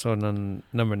at episode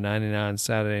number 99,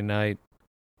 Saturday night.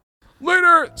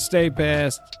 Later! Stay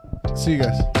pissed. See you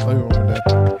guys. Love you, Mom and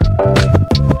Dad.